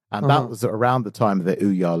 2012. And that was around the time of the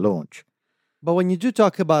Ouya launch. But when you do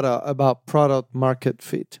talk about product market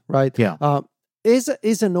fit, right? Yeah.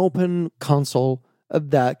 Is an open console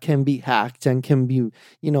that can be hacked and can be,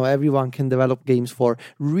 everyone can develop games for,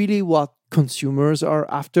 really what consumers are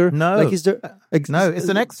after? No. Is there? No, it's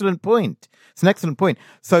an excellent point. It's an excellent point.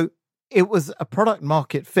 So it was a product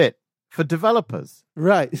market fit for developers.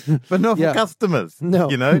 Right. But not for customers.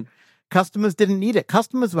 No. Customers didn't need it.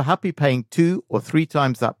 Customers were happy paying 2 or 3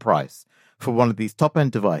 times that price for one of these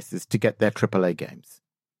top-end devices to get their AAA games.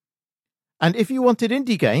 And if you wanted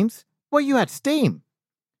indie games, well, you had Steam.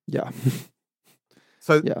 Yeah.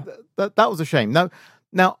 So that was a shame.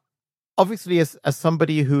 Now, obviously, as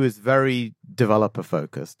somebody who is very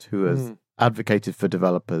developer-focused, who has advocated for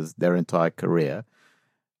developers their entire career,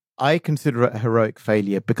 I consider it a heroic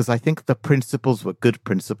failure because I think the principles were good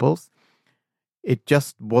principles. It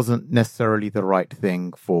just wasn't necessarily the right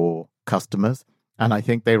thing for customers, and I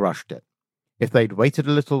think they rushed it. If they'd waited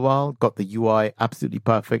a little while, got the UI absolutely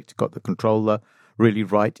perfect, got the controller really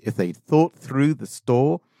right, if they'd thought through the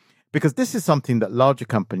store, because this is something that larger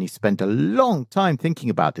companies spend a long time thinking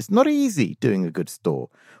about. It's not easy doing a good store.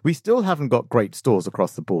 We still haven't got great stores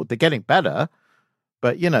across the board. They're getting better,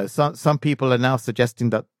 but some people are now suggesting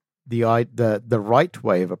that the right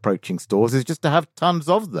way of approaching stores is just to have tons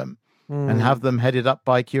of them. And have them headed up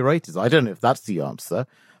by curators. I don't know if that's the answer.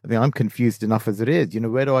 I think I'm confused enough as it is.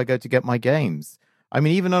 Where do I go to get my games? I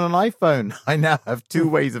mean, even on an iPhone, I now have 2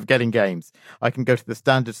 ways of getting games. I can go to the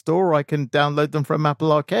standard store, or I can download them from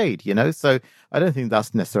Apple Arcade, So I don't think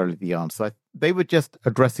that's necessarily the answer. They were just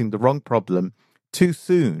addressing the wrong problem too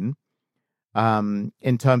soon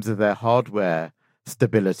in terms of their hardware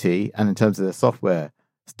stability and in terms of their software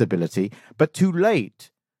stability, but too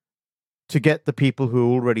late to get the people who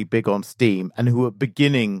are already big on Steam and who are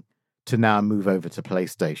beginning to now move over to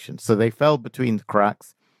PlayStation. So they fell between the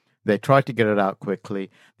cracks. They tried to get it out quickly.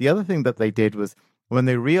 The other thing that they did was when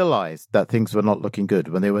they realized that things were not looking good,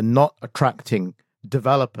 when they were not attracting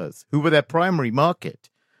developers who were their primary market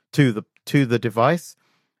to the device,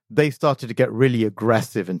 they started to get really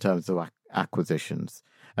aggressive in terms of acquisitions.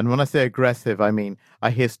 And when I say aggressive, I mean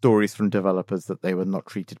I hear stories from developers that they were not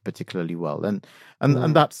treated particularly well, and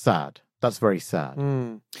that's sad. That's very sad.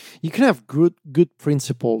 You can have good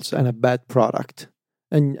principles and a bad product,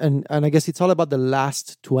 and I guess it's all about the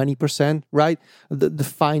last 20%, right? The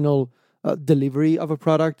final delivery of a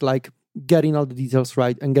product, like getting all the details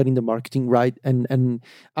right and getting the marketing right, and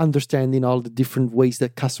understanding all the different ways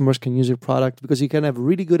that customers can use your product, because you can have a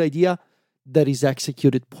really good idea that is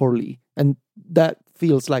executed poorly, and that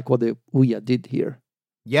feels like what the Ouya did here.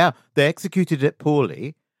 Yeah, they executed it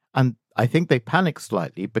poorly, and I think they panicked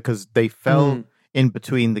slightly because they fell in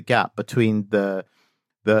between the gap between the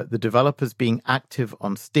developers being active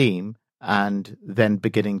on Steam and then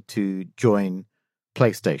beginning to join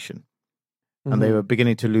PlayStation. And they were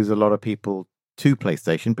beginning to lose a lot of people to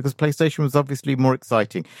PlayStation because PlayStation was obviously more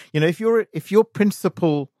exciting. You know, if your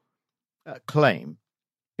principal claim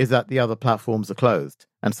is that the other platforms are closed,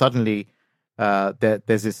 and suddenly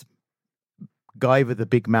there's this guy with a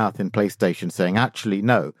big mouth in PlayStation saying, actually,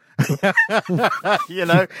 no, you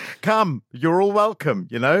know, come, you're all welcome.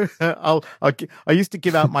 You know, I used to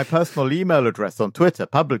give out my personal email address on Twitter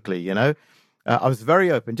publicly, you know. I was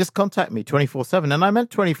very open. Just contact me 24/7. And I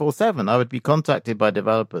meant 24/7. I would be contacted by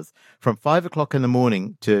developers from 5 o'clock in the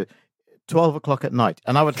morning to 12 o'clock at night.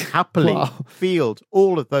 And I would happily field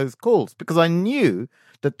all of those calls because I knew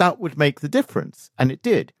that would make the difference. And it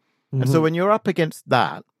did. And so when you're up against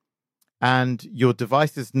that and your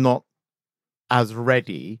device is not as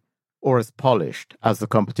ready or as polished as the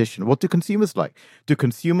competition, what do consumers like? Do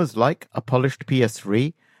consumers like a polished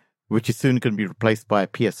PS3, which is soon going to be replaced by a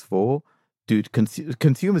PS4? Do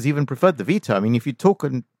consumers even prefer the Vita? I mean, if you talk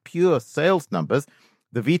in pure sales numbers,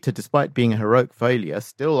 the Vita, despite being a heroic failure,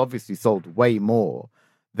 still obviously sold way more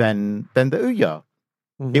than the Ouya.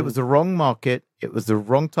 It was the wrong market. It was the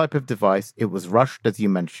wrong type of device. It was rushed, as you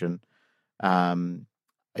mentioned.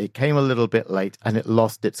 It came a little bit late, and it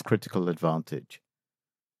lost its critical advantage.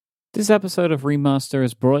 This episode of Remaster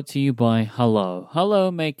is brought to you by Hello.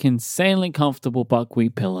 Hello make insanely comfortable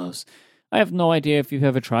buckwheat pillows. I have no idea if you've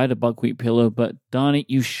ever tried a buckwheat pillow, but darn it,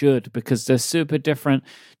 you should, because they're super different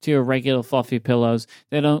to your regular fluffy pillows.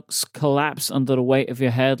 They don't collapse under the weight of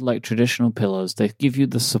your head like traditional pillows. They give you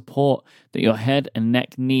the support that your head and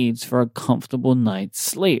neck needs for a comfortable night's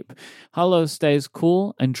sleep. Hello stays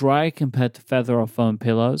cool and dry compared to feather or foam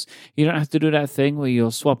pillows. You don't have to do that thing where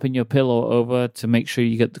you're swapping your pillow over to make sure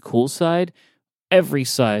you get the cool side. Every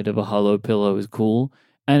side of a Hello pillow is cool,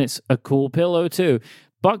 and it's a cool pillow too.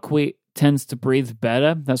 Buckwheat tends to breathe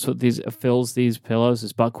better. That's what fills these pillows,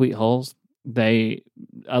 is buckwheat holes. They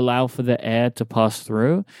allow for the air to pass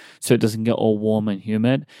through so it doesn't get all warm and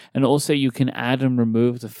humid. And also you can add and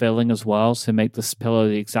remove the filling as well to make this pillow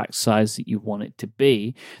the exact size that you want it to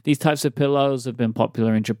be. These types of pillows have been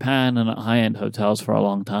popular in Japan and at high-end hotels for a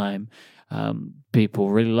long time. People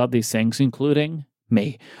really love these things, including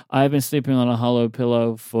me. I've been sleeping on a Hello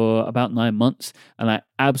pillow for about 9 months, and I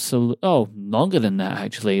longer than that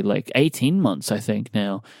actually, like 18 months I think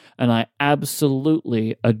now, and I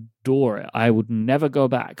absolutely adore it. I would never go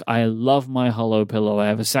back. I love my Hello pillow. I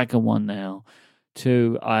have a second one now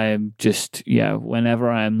too. I'm just, whenever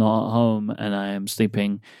I am not at home and I am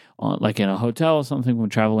sleeping on, like in a hotel or something when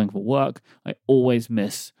traveling for work, I always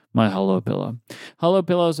miss my Hello pillow. Hello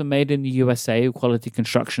pillows are made in the USA with quality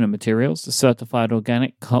construction and materials. The certified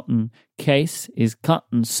organic cotton case is cut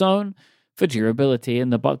and sewn for durability,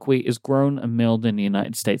 and the buckwheat is grown and milled in the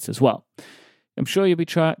United States as well. I'm sure you'll be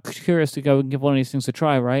curious to go and give one of these things a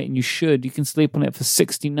try, right? And you should. You can sleep on it for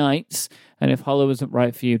 60 nights, and if Hello isn't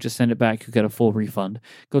right for you, just send it back. You'll get a full refund.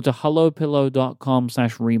 Go to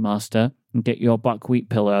hellopillow.com/remaster and get your buckwheat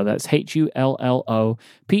pillow. That's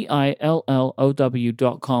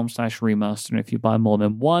HULLOPILLOW.com/remaster. And if you buy more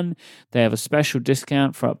than one, they have a special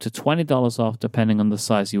discount for up to $20 off, depending on the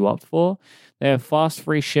size you opt for. They have fast,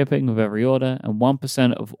 free shipping with every order, and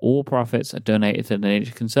 1% of all profits are donated to the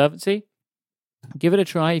Nature Conservancy. Give it a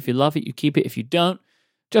try. If you love it, you keep it. If you don't,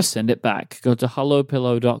 just send it back. Go to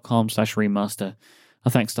hellopillow.com/remaster.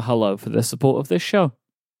 Thanks to Hello for the support of this show.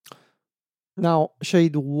 Now,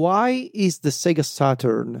 Shade, why is the Sega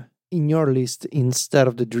Saturn in your list instead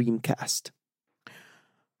of the Dreamcast?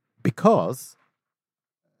 Because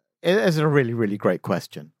it is a really, really great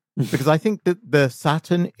question. Because I think that the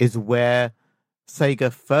Saturn is where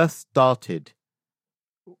Sega first started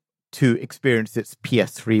to experience its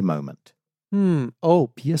PS3 moment.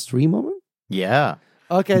 PS3 moment? Yeah.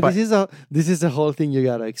 Okay, But- this is a whole thing you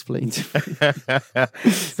gotta explain to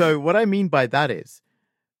me. So what I mean by that is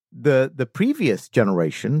the previous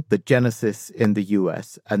generation, the Genesis in the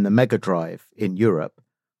US and the Mega Drive in Europe,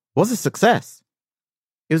 was a success.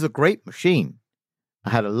 It was a great machine. I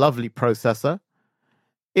had a lovely processor.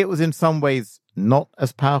 It was in some ways not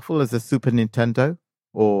as powerful as the Super Nintendo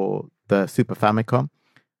or the Super Famicom,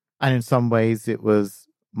 and in some ways it was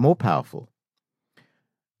more powerful.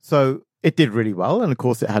 So it did really well, and of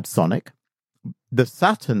course it had Sonic. The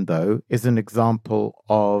Saturn, though, is an example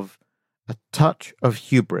of a touch of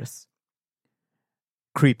hubris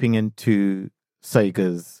creeping into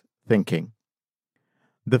Sega's thinking.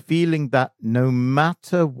 The feeling that no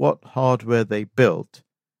matter what hardware they built,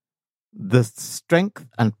 the strength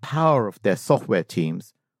and power of their software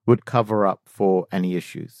teams would cover up for any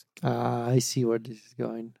issues. I see where this is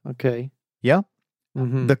going. Okay. Yeah?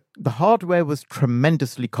 Mhm. The hardware was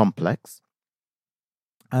tremendously complex,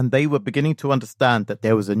 and they were beginning to understand that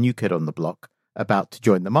there was a new kid on the block about to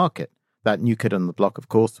join the market. That new kid on the block, of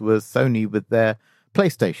course, was Sony with their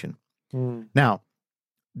PlayStation. Mm. Now,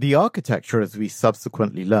 the architecture, as we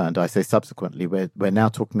subsequently learned, I say subsequently, we're now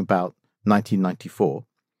talking about 1994,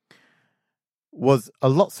 was a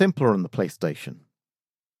lot simpler on the PlayStation.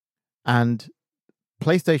 And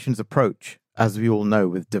PlayStation's approach, as we all know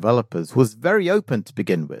with developers, was very open to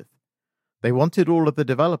begin with. They wanted all of the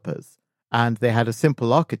developers, and they had a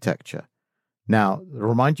simple architecture. Now,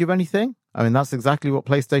 remind you of anything? I mean, that's exactly what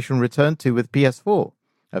PlayStation returned to with PS4.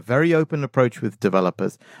 A very open approach with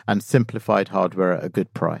developers and simplified hardware at a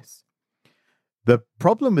good price. The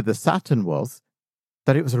problem with the Saturn was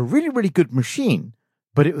that it was a really, really good machine,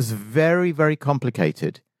 but it was very, very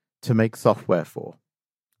complicated to make software for.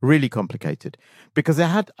 Really complicated. Because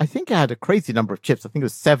I think it had a crazy number of chips. I think it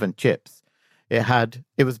was 7 chips.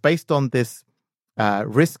 It was based on this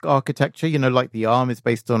RISC architecture, like the ARM is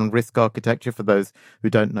based on RISC architecture. For those who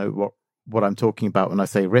don't know what I'm talking about when I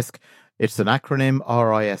say RISC, it's an acronym.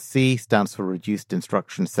 RISC stands for Reduced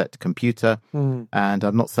Instruction Set Computer. Mm. And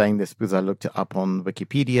I'm not saying this because I looked it up on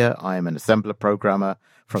Wikipedia. I am an assembler programmer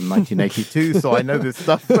from 1982, so I know this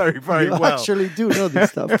stuff very, very You well. actually do know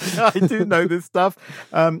this stuff. I do know this stuff.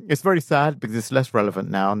 It's very sad because it's less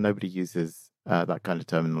relevant now. Nobody uses that kind of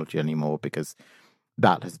terminology anymore because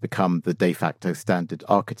that has become the de facto standard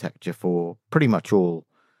architecture for pretty much all,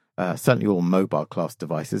 certainly all mobile class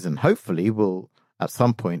devices, and hopefully will at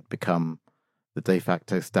some point become the de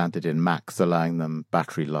facto standard in Macs, allowing them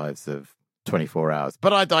battery lives of 24 hours.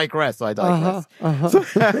 But I digress. So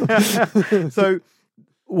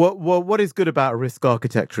what is good about a RISC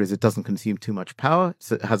architecture is it doesn't consume too much power.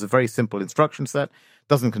 So it has a very simple instruction set,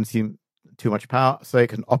 doesn't consume too much power, so it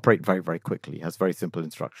can operate very, very quickly. It has very simple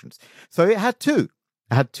instructions. So it had two.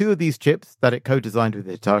 It had 2 of these chips that it co-designed with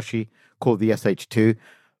Hitachi called the SH2,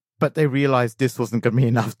 but they realized this wasn't going to be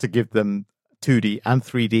enough to give them 2D and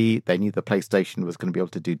 3D. They knew the PlayStation was going to be able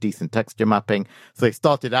to do decent texture mapping. So they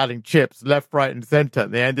started adding chips left, right, and center.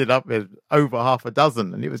 And they ended up with over half a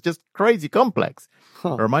dozen. And it was just crazy complex.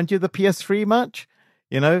 Huh. Remind you of the PS3 much?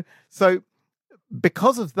 So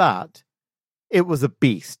because of that, it was a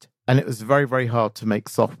beast. And it was very, very hard to make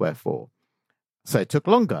software for. So it took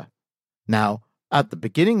longer. Now, at the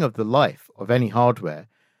beginning of the life of any hardware,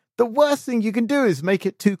 the worst thing you can do is make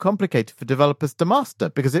it too complicated for developers to master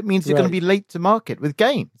because it means you're going to be late to market with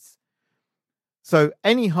games. So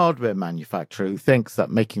any hardware manufacturer who thinks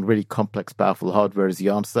that making really complex, powerful hardware is the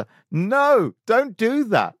answer, no, don't do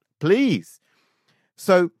that, please.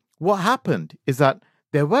 So what happened is that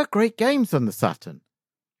there were great games on the Saturn.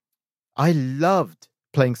 I loved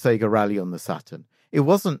playing Sega Rally on the Saturn. It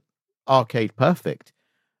wasn't arcade perfect.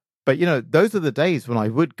 But, those are the days when I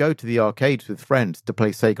would go to the arcades with friends to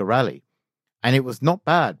play Sega Rally. And it was not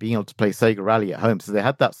bad being able to play Sega Rally at home. So they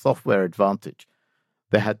had that software advantage.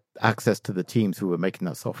 They had access to the teams who were making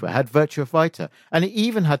that software. It had Virtua Fighter. And it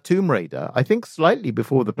even had Tomb Raider, I think slightly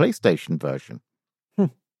before the PlayStation version.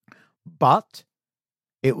 But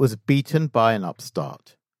it was beaten by an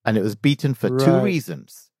upstart. And it was beaten for 2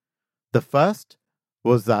 reasons. The first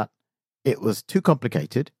was that it was too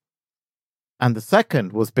complicated. And the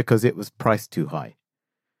second was because it was priced too high.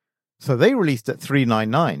 So they released at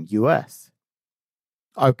 $399 US.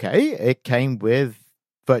 Okay, it came with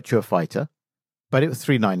Virtua Fighter, but it was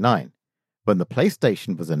 $399. When the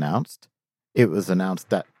PlayStation was announced, it was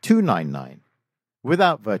announced at $299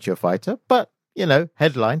 without Virtua Fighter, but,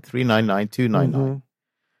 headline $399, $299. Mm-hmm.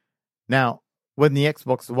 Now, when the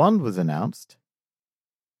Xbox One was announced,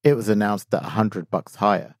 it was announced at $100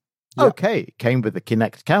 higher. Yeah. Okay, it came with a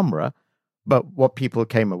Kinect camera, but what people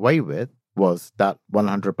came away with was that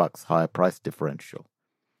 $100 higher price differential.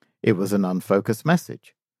 It was an unfocused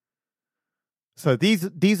message. So these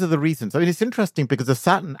are the reasons. I mean, it's interesting because the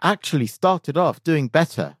Saturn actually started off doing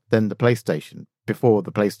better than the PlayStation before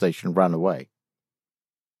the PlayStation ran away.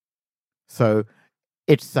 So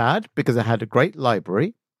it's sad because it had a great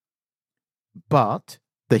library, but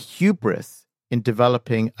the hubris in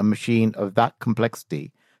developing a machine of that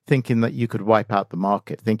complexity, thinking that you could wipe out the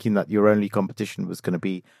market, thinking that your only competition was going to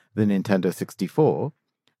be the Nintendo 64,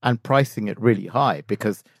 and pricing it really high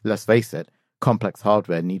because, let's face it, complex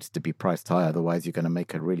hardware needs to be priced high, otherwise you're going to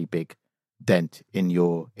make a really big dent in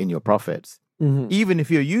your profits. Mm-hmm. Even if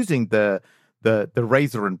you're using the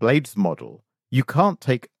razor and blades model, you can't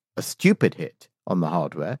take a stupid hit on the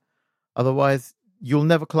hardware, otherwise you'll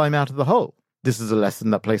never climb out of the hole. This is a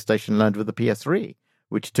lesson that PlayStation learned with the PS3,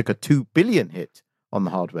 which took a 2 billion hit on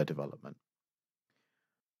the hardware development.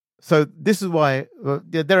 So this is why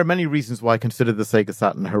there are many reasons why I consider the Sega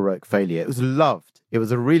Saturn a heroic failure. It was loved. It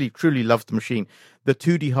was a really, truly loved machine. The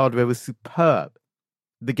 2D hardware was superb.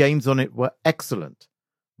 The games on it were excellent,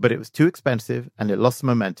 but it was too expensive and it lost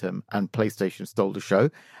momentum and PlayStation stole the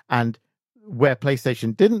show. And where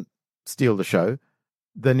PlayStation didn't steal the show,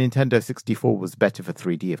 the Nintendo 64 was better for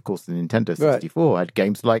 3D. Of course, the Nintendo 64 had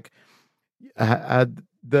games like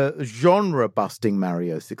the genre-busting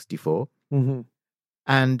Mario 64, Mm-hmm.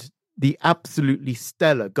 and the absolutely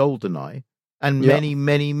stellar GoldenEye, and many,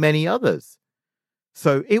 many, many others.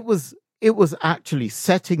 So it was actually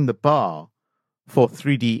setting the bar for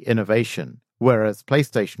 3D innovation, whereas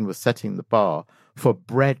PlayStation was setting the bar for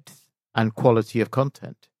breadth and quality of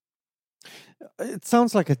content. It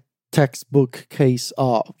sounds like a textbook case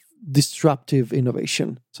of disruptive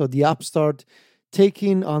innovation. So the upstart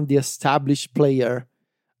taking on the established player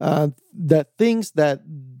that thinks that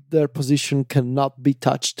their position cannot be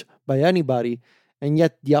touched by anybody, and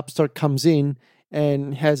yet the upstart comes in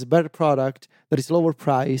and has a better product that is lower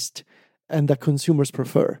priced and that consumers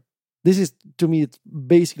prefer. This is, to me, it's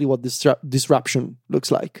basically what disruption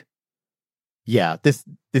looks like. Yeah, this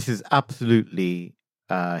is absolutely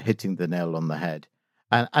hitting the nail on the head.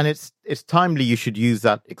 And it's timely you should use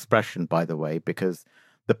that expression, by the way, because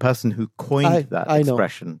the person who coined that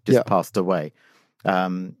expression just passed away.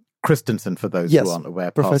 Christensen, for those who aren't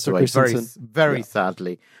aware, passed away very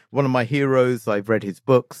sadly. One of my heroes. I've read his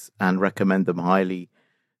books and recommend them highly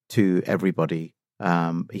to everybody.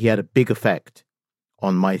 He had a big effect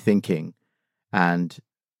on my thinking, and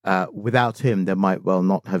without him, there might well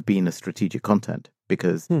not have been a strategic content,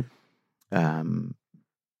 because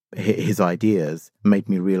his ideas made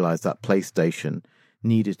me realize that PlayStation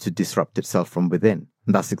needed to disrupt itself from within.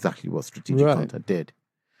 And that's exactly what strategic content did.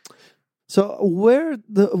 So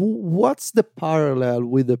what's the parallel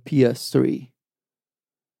with the PS3?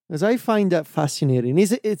 As I find that fascinating.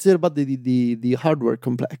 It's about the hardware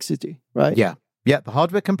complexity, right? Yeah. The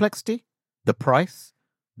hardware complexity, the price,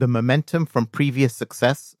 the momentum from previous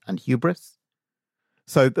success and hubris.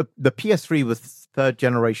 So the PS3 was third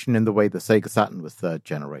generation in the way the Sega Saturn was third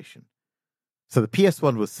generation. So the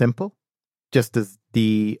PS1 was simple, just as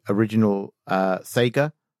the original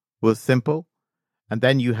Sega was simple. And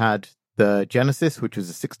then you had the Genesis, which was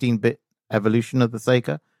a 16-bit evolution of the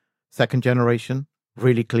Sega, second generation,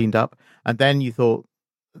 really cleaned up. And then you thought,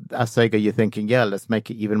 as Sega, you're thinking, let's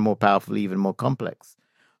make it even more powerful, even more complex.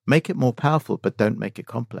 Make it more powerful, but don't make it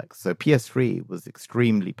complex. So PS3 was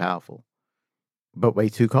extremely powerful, but way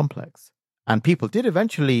too complex. And people did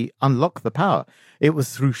eventually unlock the power. It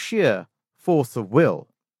was through sheer force of will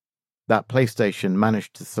that PlayStation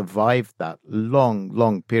managed to survive that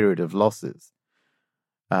long period of losses,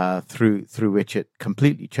 through which it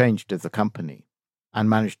completely changed as a company and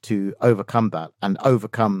managed to overcome that and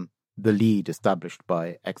overcome the lead established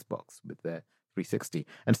by Xbox with their 360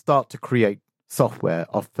 and start to create software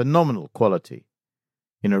of phenomenal quality,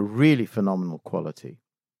 really phenomenal quality.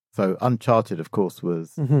 So Uncharted, of course,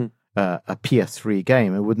 was a PS3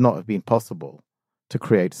 game. It would not have been possible to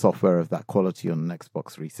create software of that quality on an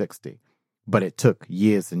Xbox 360. But it took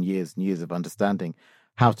years and years and years of understanding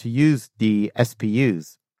how to use the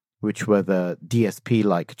SPUs, which were the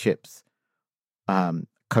DSP-like chips,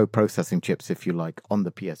 co-processing chips, if you like, on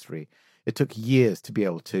the PS3. It took years to be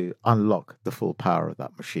able to unlock the full power of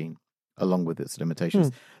that machine, along with its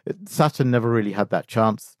limitations. Saturn never really had that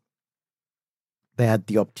chance. They had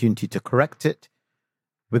the opportunity to correct it.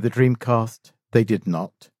 With the Dreamcast, they did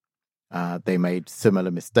not. They made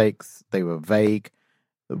similar mistakes. They were vague.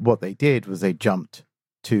 What they did was they jumped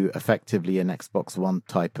to effectively an Xbox One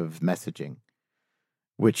type of messaging,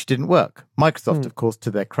 which didn't work. Microsoft, of course,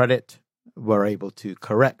 to their credit, were able to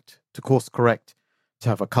course correct, to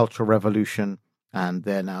have a cultural revolution, and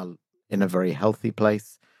they're now in a very healthy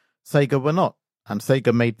place. Sega were not. And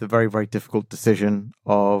Sega made the very, very difficult decision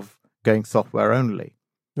of going software only.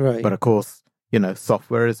 Right. But of course,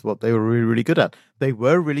 software is what they were really, really good at. They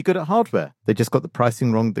were really good at hardware. They just got the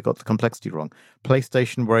pricing wrong. They got the complexity wrong.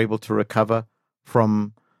 PlayStation were able to recover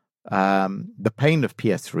from the pain of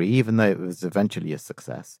PS3, even though it was eventually a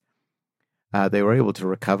success. They were able to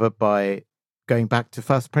recover by going back to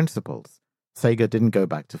first principles. Sega didn't go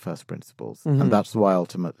back to first principles, and that's why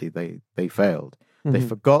ultimately they failed. They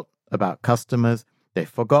forgot about customers. They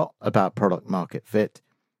forgot about product market fit.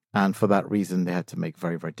 And for that reason, they had to make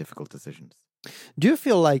very, very difficult decisions. Do you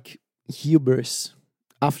feel like hubris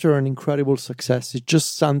after an incredible success is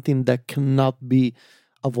just something that cannot be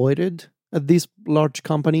avoided at these large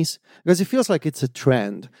companies? Because it feels like it's a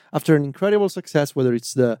trend. After an incredible success, whether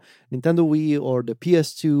it's the Nintendo Wii or the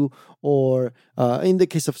PS2, or in the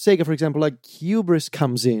case of Sega, for example, like hubris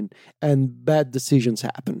comes in and bad decisions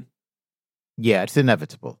happen. Yeah, it's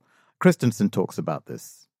inevitable. Christensen talks about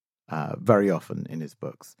this very often in his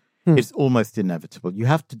books. It's almost inevitable. You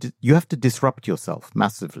have to disrupt yourself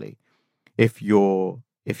massively if you're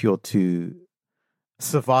to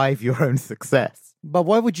survive your own success. But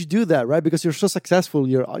why would you do that, right? Because you're so successful,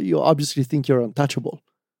 you obviously think you're untouchable.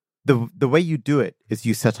 The way you do it is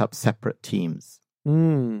you set up separate teams.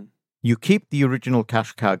 You keep the original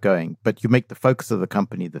cash cow going, but you make the focus of the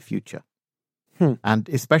company the future. And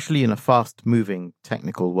especially in a fast-moving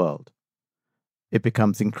technical world, it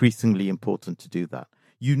becomes increasingly important to do that.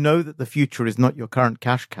 You know that the future is not your current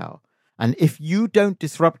cash cow. And if you don't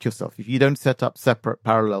disrupt yourself, if you don't set up separate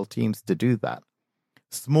parallel teams to do that,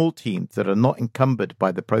 small teams that are not encumbered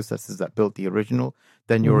by the processes that built the original,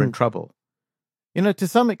 then you're in trouble. To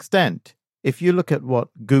some extent, if you look at what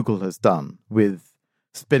Google has done with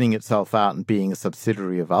spinning itself out and being a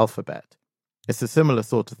subsidiary of Alphabet, it's a similar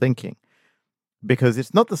sort of thinking. Because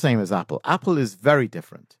it's not the same as Apple. Apple is very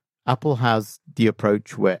different. Apple has the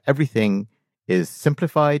approach where everything is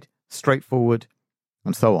simplified, straightforward,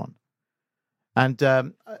 and so on. And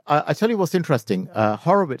I tell you what's interesting.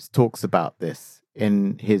 Horowitz talks about this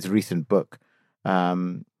in his recent book,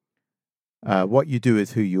 What You Do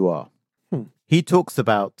Is Who You Are. He talks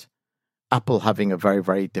about Apple having a very,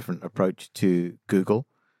 very different approach to Google,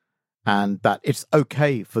 and that it's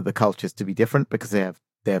okay for the cultures to be different because they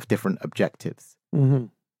have different objectives.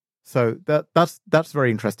 So that's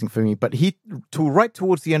very interesting for me. But right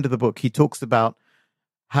towards the end of the book, he talks about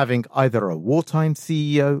having either a wartime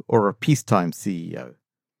CEO or a peacetime CEO.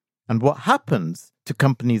 And what happens to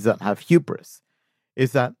companies that have hubris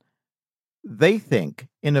is that they think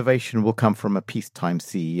innovation will come from a peacetime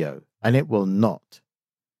CEO, and it will not.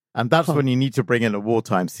 And that's when you need to bring in a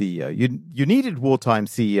wartime CEO. You needed wartime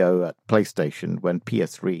CEO at PlayStation when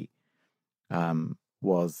PS3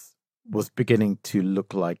 was beginning to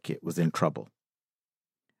look like it was in trouble.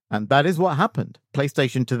 And that is what happened.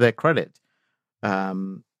 PlayStation, to their credit,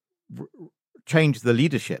 changed the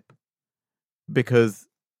leadership because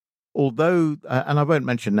although, and I won't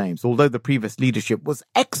mention names, although the previous leadership was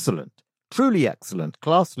excellent, truly excellent,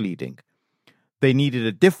 class leading, they needed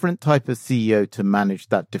a different type of CEO to manage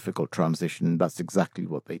that difficult transition. That's exactly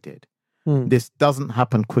what they did. This doesn't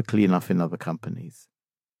happen quickly enough in other companies.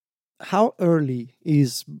 How early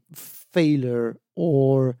is failure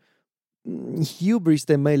or hubris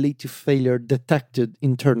that may lead to failure detected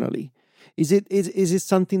internally? Is it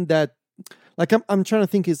something that, like, I'm trying to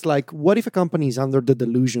think, is like, what if a company is under the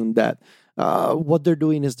delusion that what they're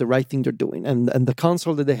doing is the right thing they're doing, and the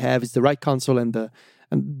console that they have is the right console, and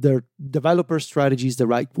their developer strategy is the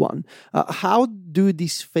right one? How do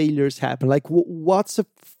these failures happen? Like, what's the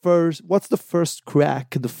first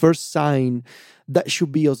crack, the first sign that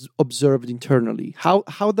should be observed internally?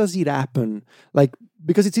 How does it happen? Like,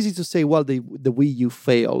 because it's easy to say, well, the Wii U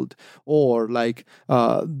failed, or like,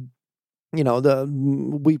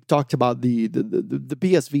 we talked about the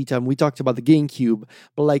PS Vita, and we talked about the GameCube,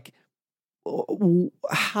 but like,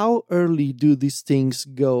 how early do these things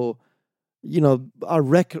go? Are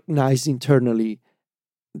recognized internally,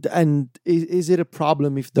 and is it a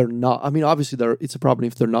problem if they're not? I mean, obviously, it's a problem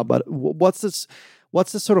if they're not. But what's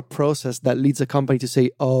the sort of process that leads a company to say,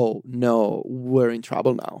 "Oh no, we're in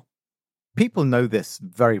trouble now"? People know this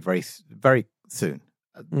very, very, very soon.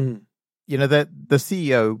 The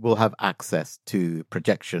CEO will have access to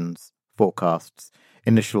projections, forecasts,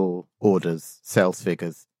 initial orders, sales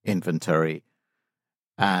figures, inventory,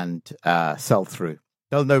 and sell-through.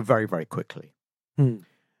 They'll know very, very quickly.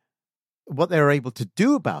 What they're able to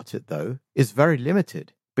do about it, though, is very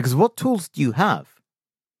limited. Because what tools do you have?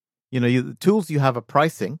 The tools you have are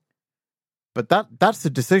pricing, but that's a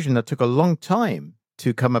decision that took a long time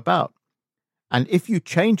to come about. And if you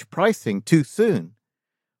change pricing too soon,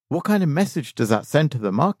 what kind of message does that send to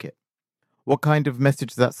the market? What kind of message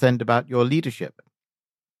does that send about your leadership?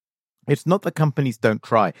 It's not that companies don't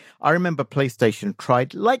try. I remember PlayStation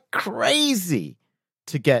tried like crazy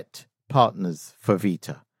to get partners for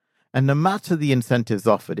Vita. And no matter the incentives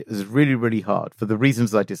offered, it was really, really hard for the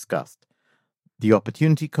reasons I discussed. The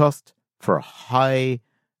opportunity cost for a high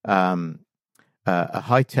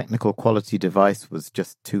technical quality device was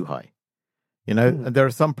just too high. You know, and there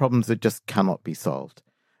are some problems that just cannot be solved.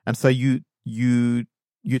 And so you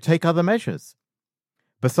take other measures.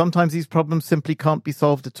 But sometimes these problems simply can't be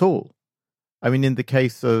solved at all. I mean, in the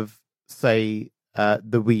case of, say,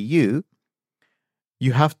 the Wii U,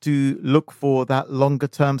 you have to look for that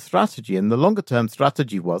longer-term strategy. And the longer-term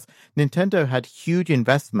strategy was Nintendo had huge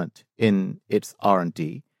investment in its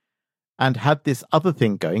R&D and had this other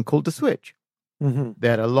thing going called the Switch.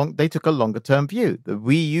 Mm-hmm. They took a longer-term view. The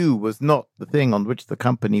Wii U was not the thing on which the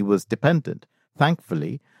company was dependent.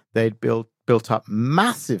 Thankfully, they'd built up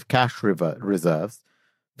massive cash reserves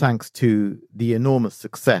thanks to the enormous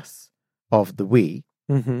success of the Wii.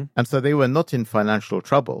 Mm-hmm. And so they were not in financial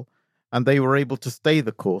trouble, and they were able to stay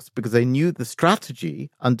the course because they knew the strategy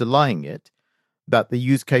underlying it, that the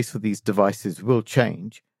use case for these devices will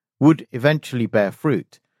change, would eventually bear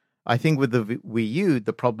fruit. I think with the Wii U,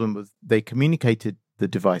 the problem was they communicated the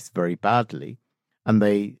device very badly, and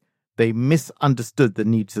they misunderstood the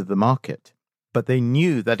needs of the market. But they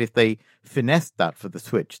knew that if they finessed that for the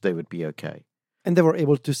Switch, they would be okay. And they were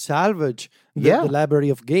able to salvage the library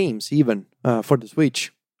of games even for the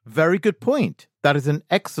Switch. Very good point. That is an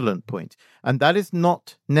excellent point. And that is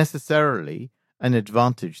not necessarily an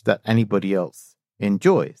advantage that anybody else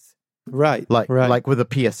enjoys. Right. Like with a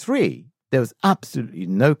PS3, there was absolutely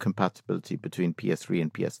no compatibility between PS3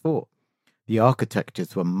 and PS4. The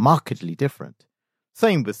architectures were markedly different.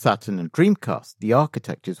 Same with Saturn and Dreamcast. The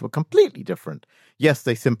architectures were completely different. Yes,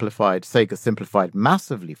 Sega simplified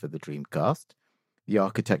massively for the Dreamcast. The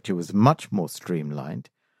architecture was much more streamlined.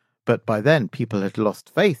 But by then, people had lost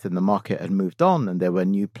faith and the market had moved on and there were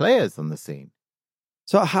new players on the scene.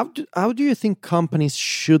 So how do you think companies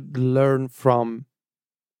should learn from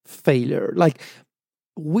failure? Like,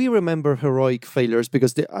 we remember heroic failures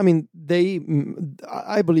because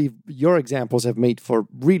I believe your examples have made for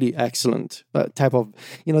really excellent type of,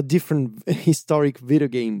 different historic video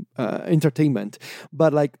game entertainment.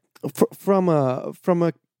 But like from a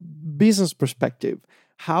business perspective,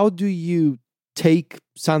 how do you take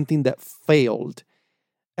something that failed?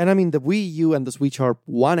 And I mean, the Wii U and the Switch are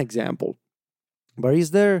one example, but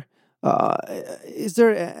is there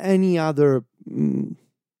any other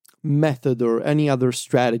method or any other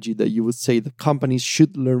strategy that you would say the companies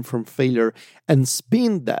should learn from failure and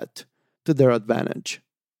spin that to their advantage?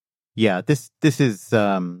 Yeah, this is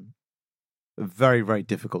very, very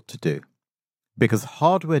difficult to do because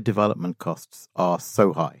hardware development costs are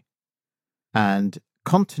so high. And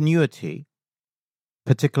continuity,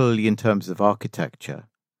 particularly in terms of architecture,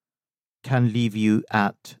 can leave you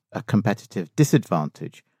at a competitive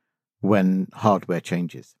disadvantage when hardware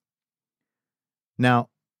changes. Now,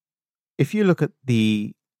 if you look at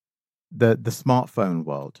the smartphone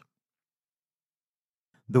world,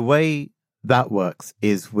 the way that works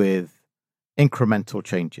is with incremental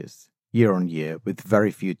changes year on year with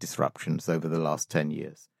very few disruptions over the last 10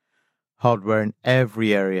 years. Hardware in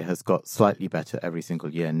every area has got slightly better every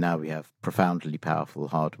single year. And now we have profoundly powerful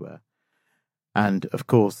hardware. And of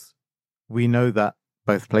course, we know that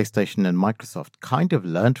both PlayStation and Microsoft kind of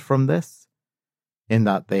learned from this in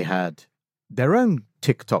that they had their own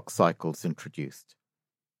TikTok cycles introduced.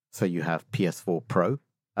 So you have PS4 Pro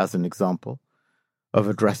as an example of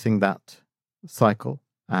addressing that cycle.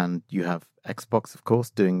 And you have Xbox, of course,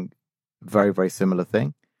 doing very, very similar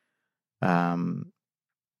thing.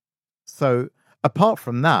 So apart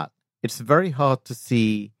from that, it's very hard to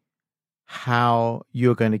see how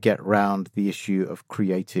you're going to get around the issue of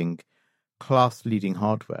creating class-leading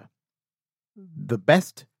hardware. The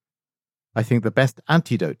best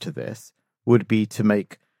antidote to this would be to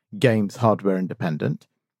make games hardware independent,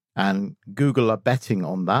 and Google are betting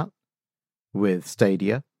on that with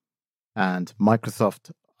Stadia, and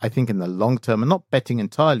Microsoft, I think in the long term, are not betting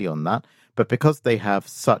entirely on that, but because they have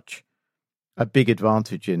such a big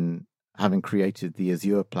advantage in having created the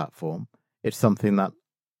Azure platform, it's something that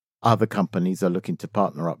other companies are looking to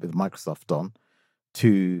partner up with Microsoft on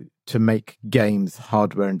to make games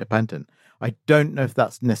hardware independent. I don't know if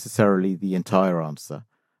that's necessarily the entire answer.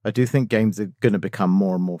 I do think games are going to become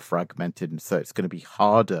more and more fragmented, and so it's going to be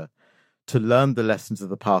harder to learn the lessons of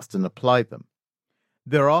the past and apply them.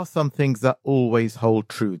 There are some things that always hold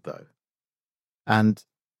true, though. And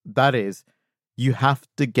that is, you have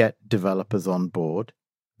to get developers on board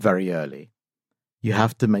very early. You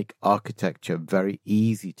have to make architecture very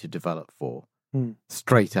easy to develop for,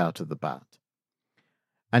 straight out of the bat.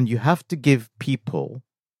 And you have to give people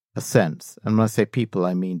a sense, and when I say people,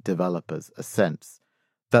 I mean developers, a sense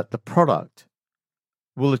that the product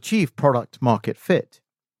will achieve product market fit.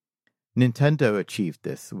 Nintendo achieved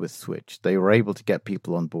this with Switch. They were able to get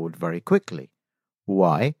people on board very quickly.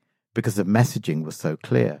 Why? Because the messaging was so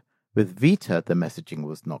clear. With Vita, the messaging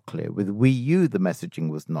was not clear. With Wii U, the messaging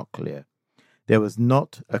was not clear. There was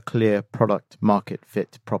not a clear product market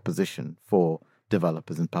fit proposition for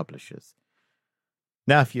developers and publishers.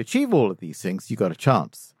 Now, if you achieve all of these things, you got a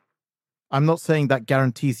chance. I'm not saying that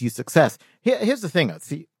guarantees you success. Here's the thing.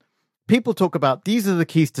 See, people talk about these are the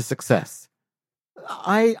keys to success.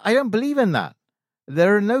 I don't believe in that.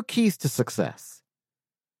 There are no keys to success,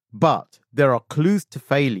 but there are clues to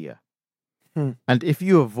failure. And if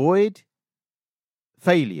you avoid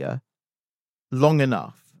failure long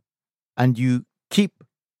enough and you keep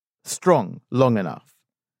strong long enough,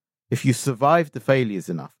 if you survive the failures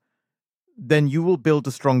enough, then you will build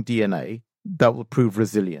a strong DNA that will prove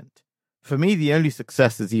resilient. For me, the only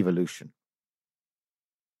success is evolution.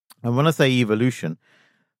 And when I say evolution,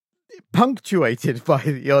 punctuated by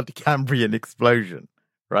the odd Cambrian explosion,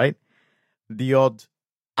 right? The odd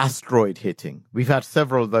asteroid hitting. We've had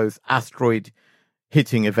several of those asteroid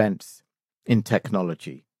hitting events in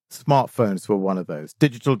technology. Smartphones were one of those.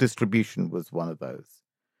 Digital distribution was one of those.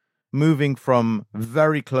 Moving from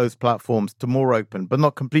very closed platforms to more open, but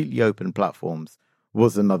not completely open platforms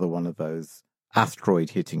was another one of those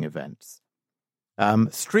asteroid hitting events.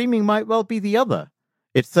 Streaming might well be the other.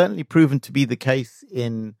 It's certainly proven to be the case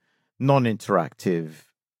in non-interactive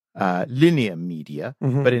linear media,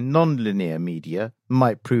 but in non-linear media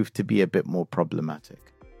might prove to be a bit more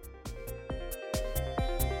problematic.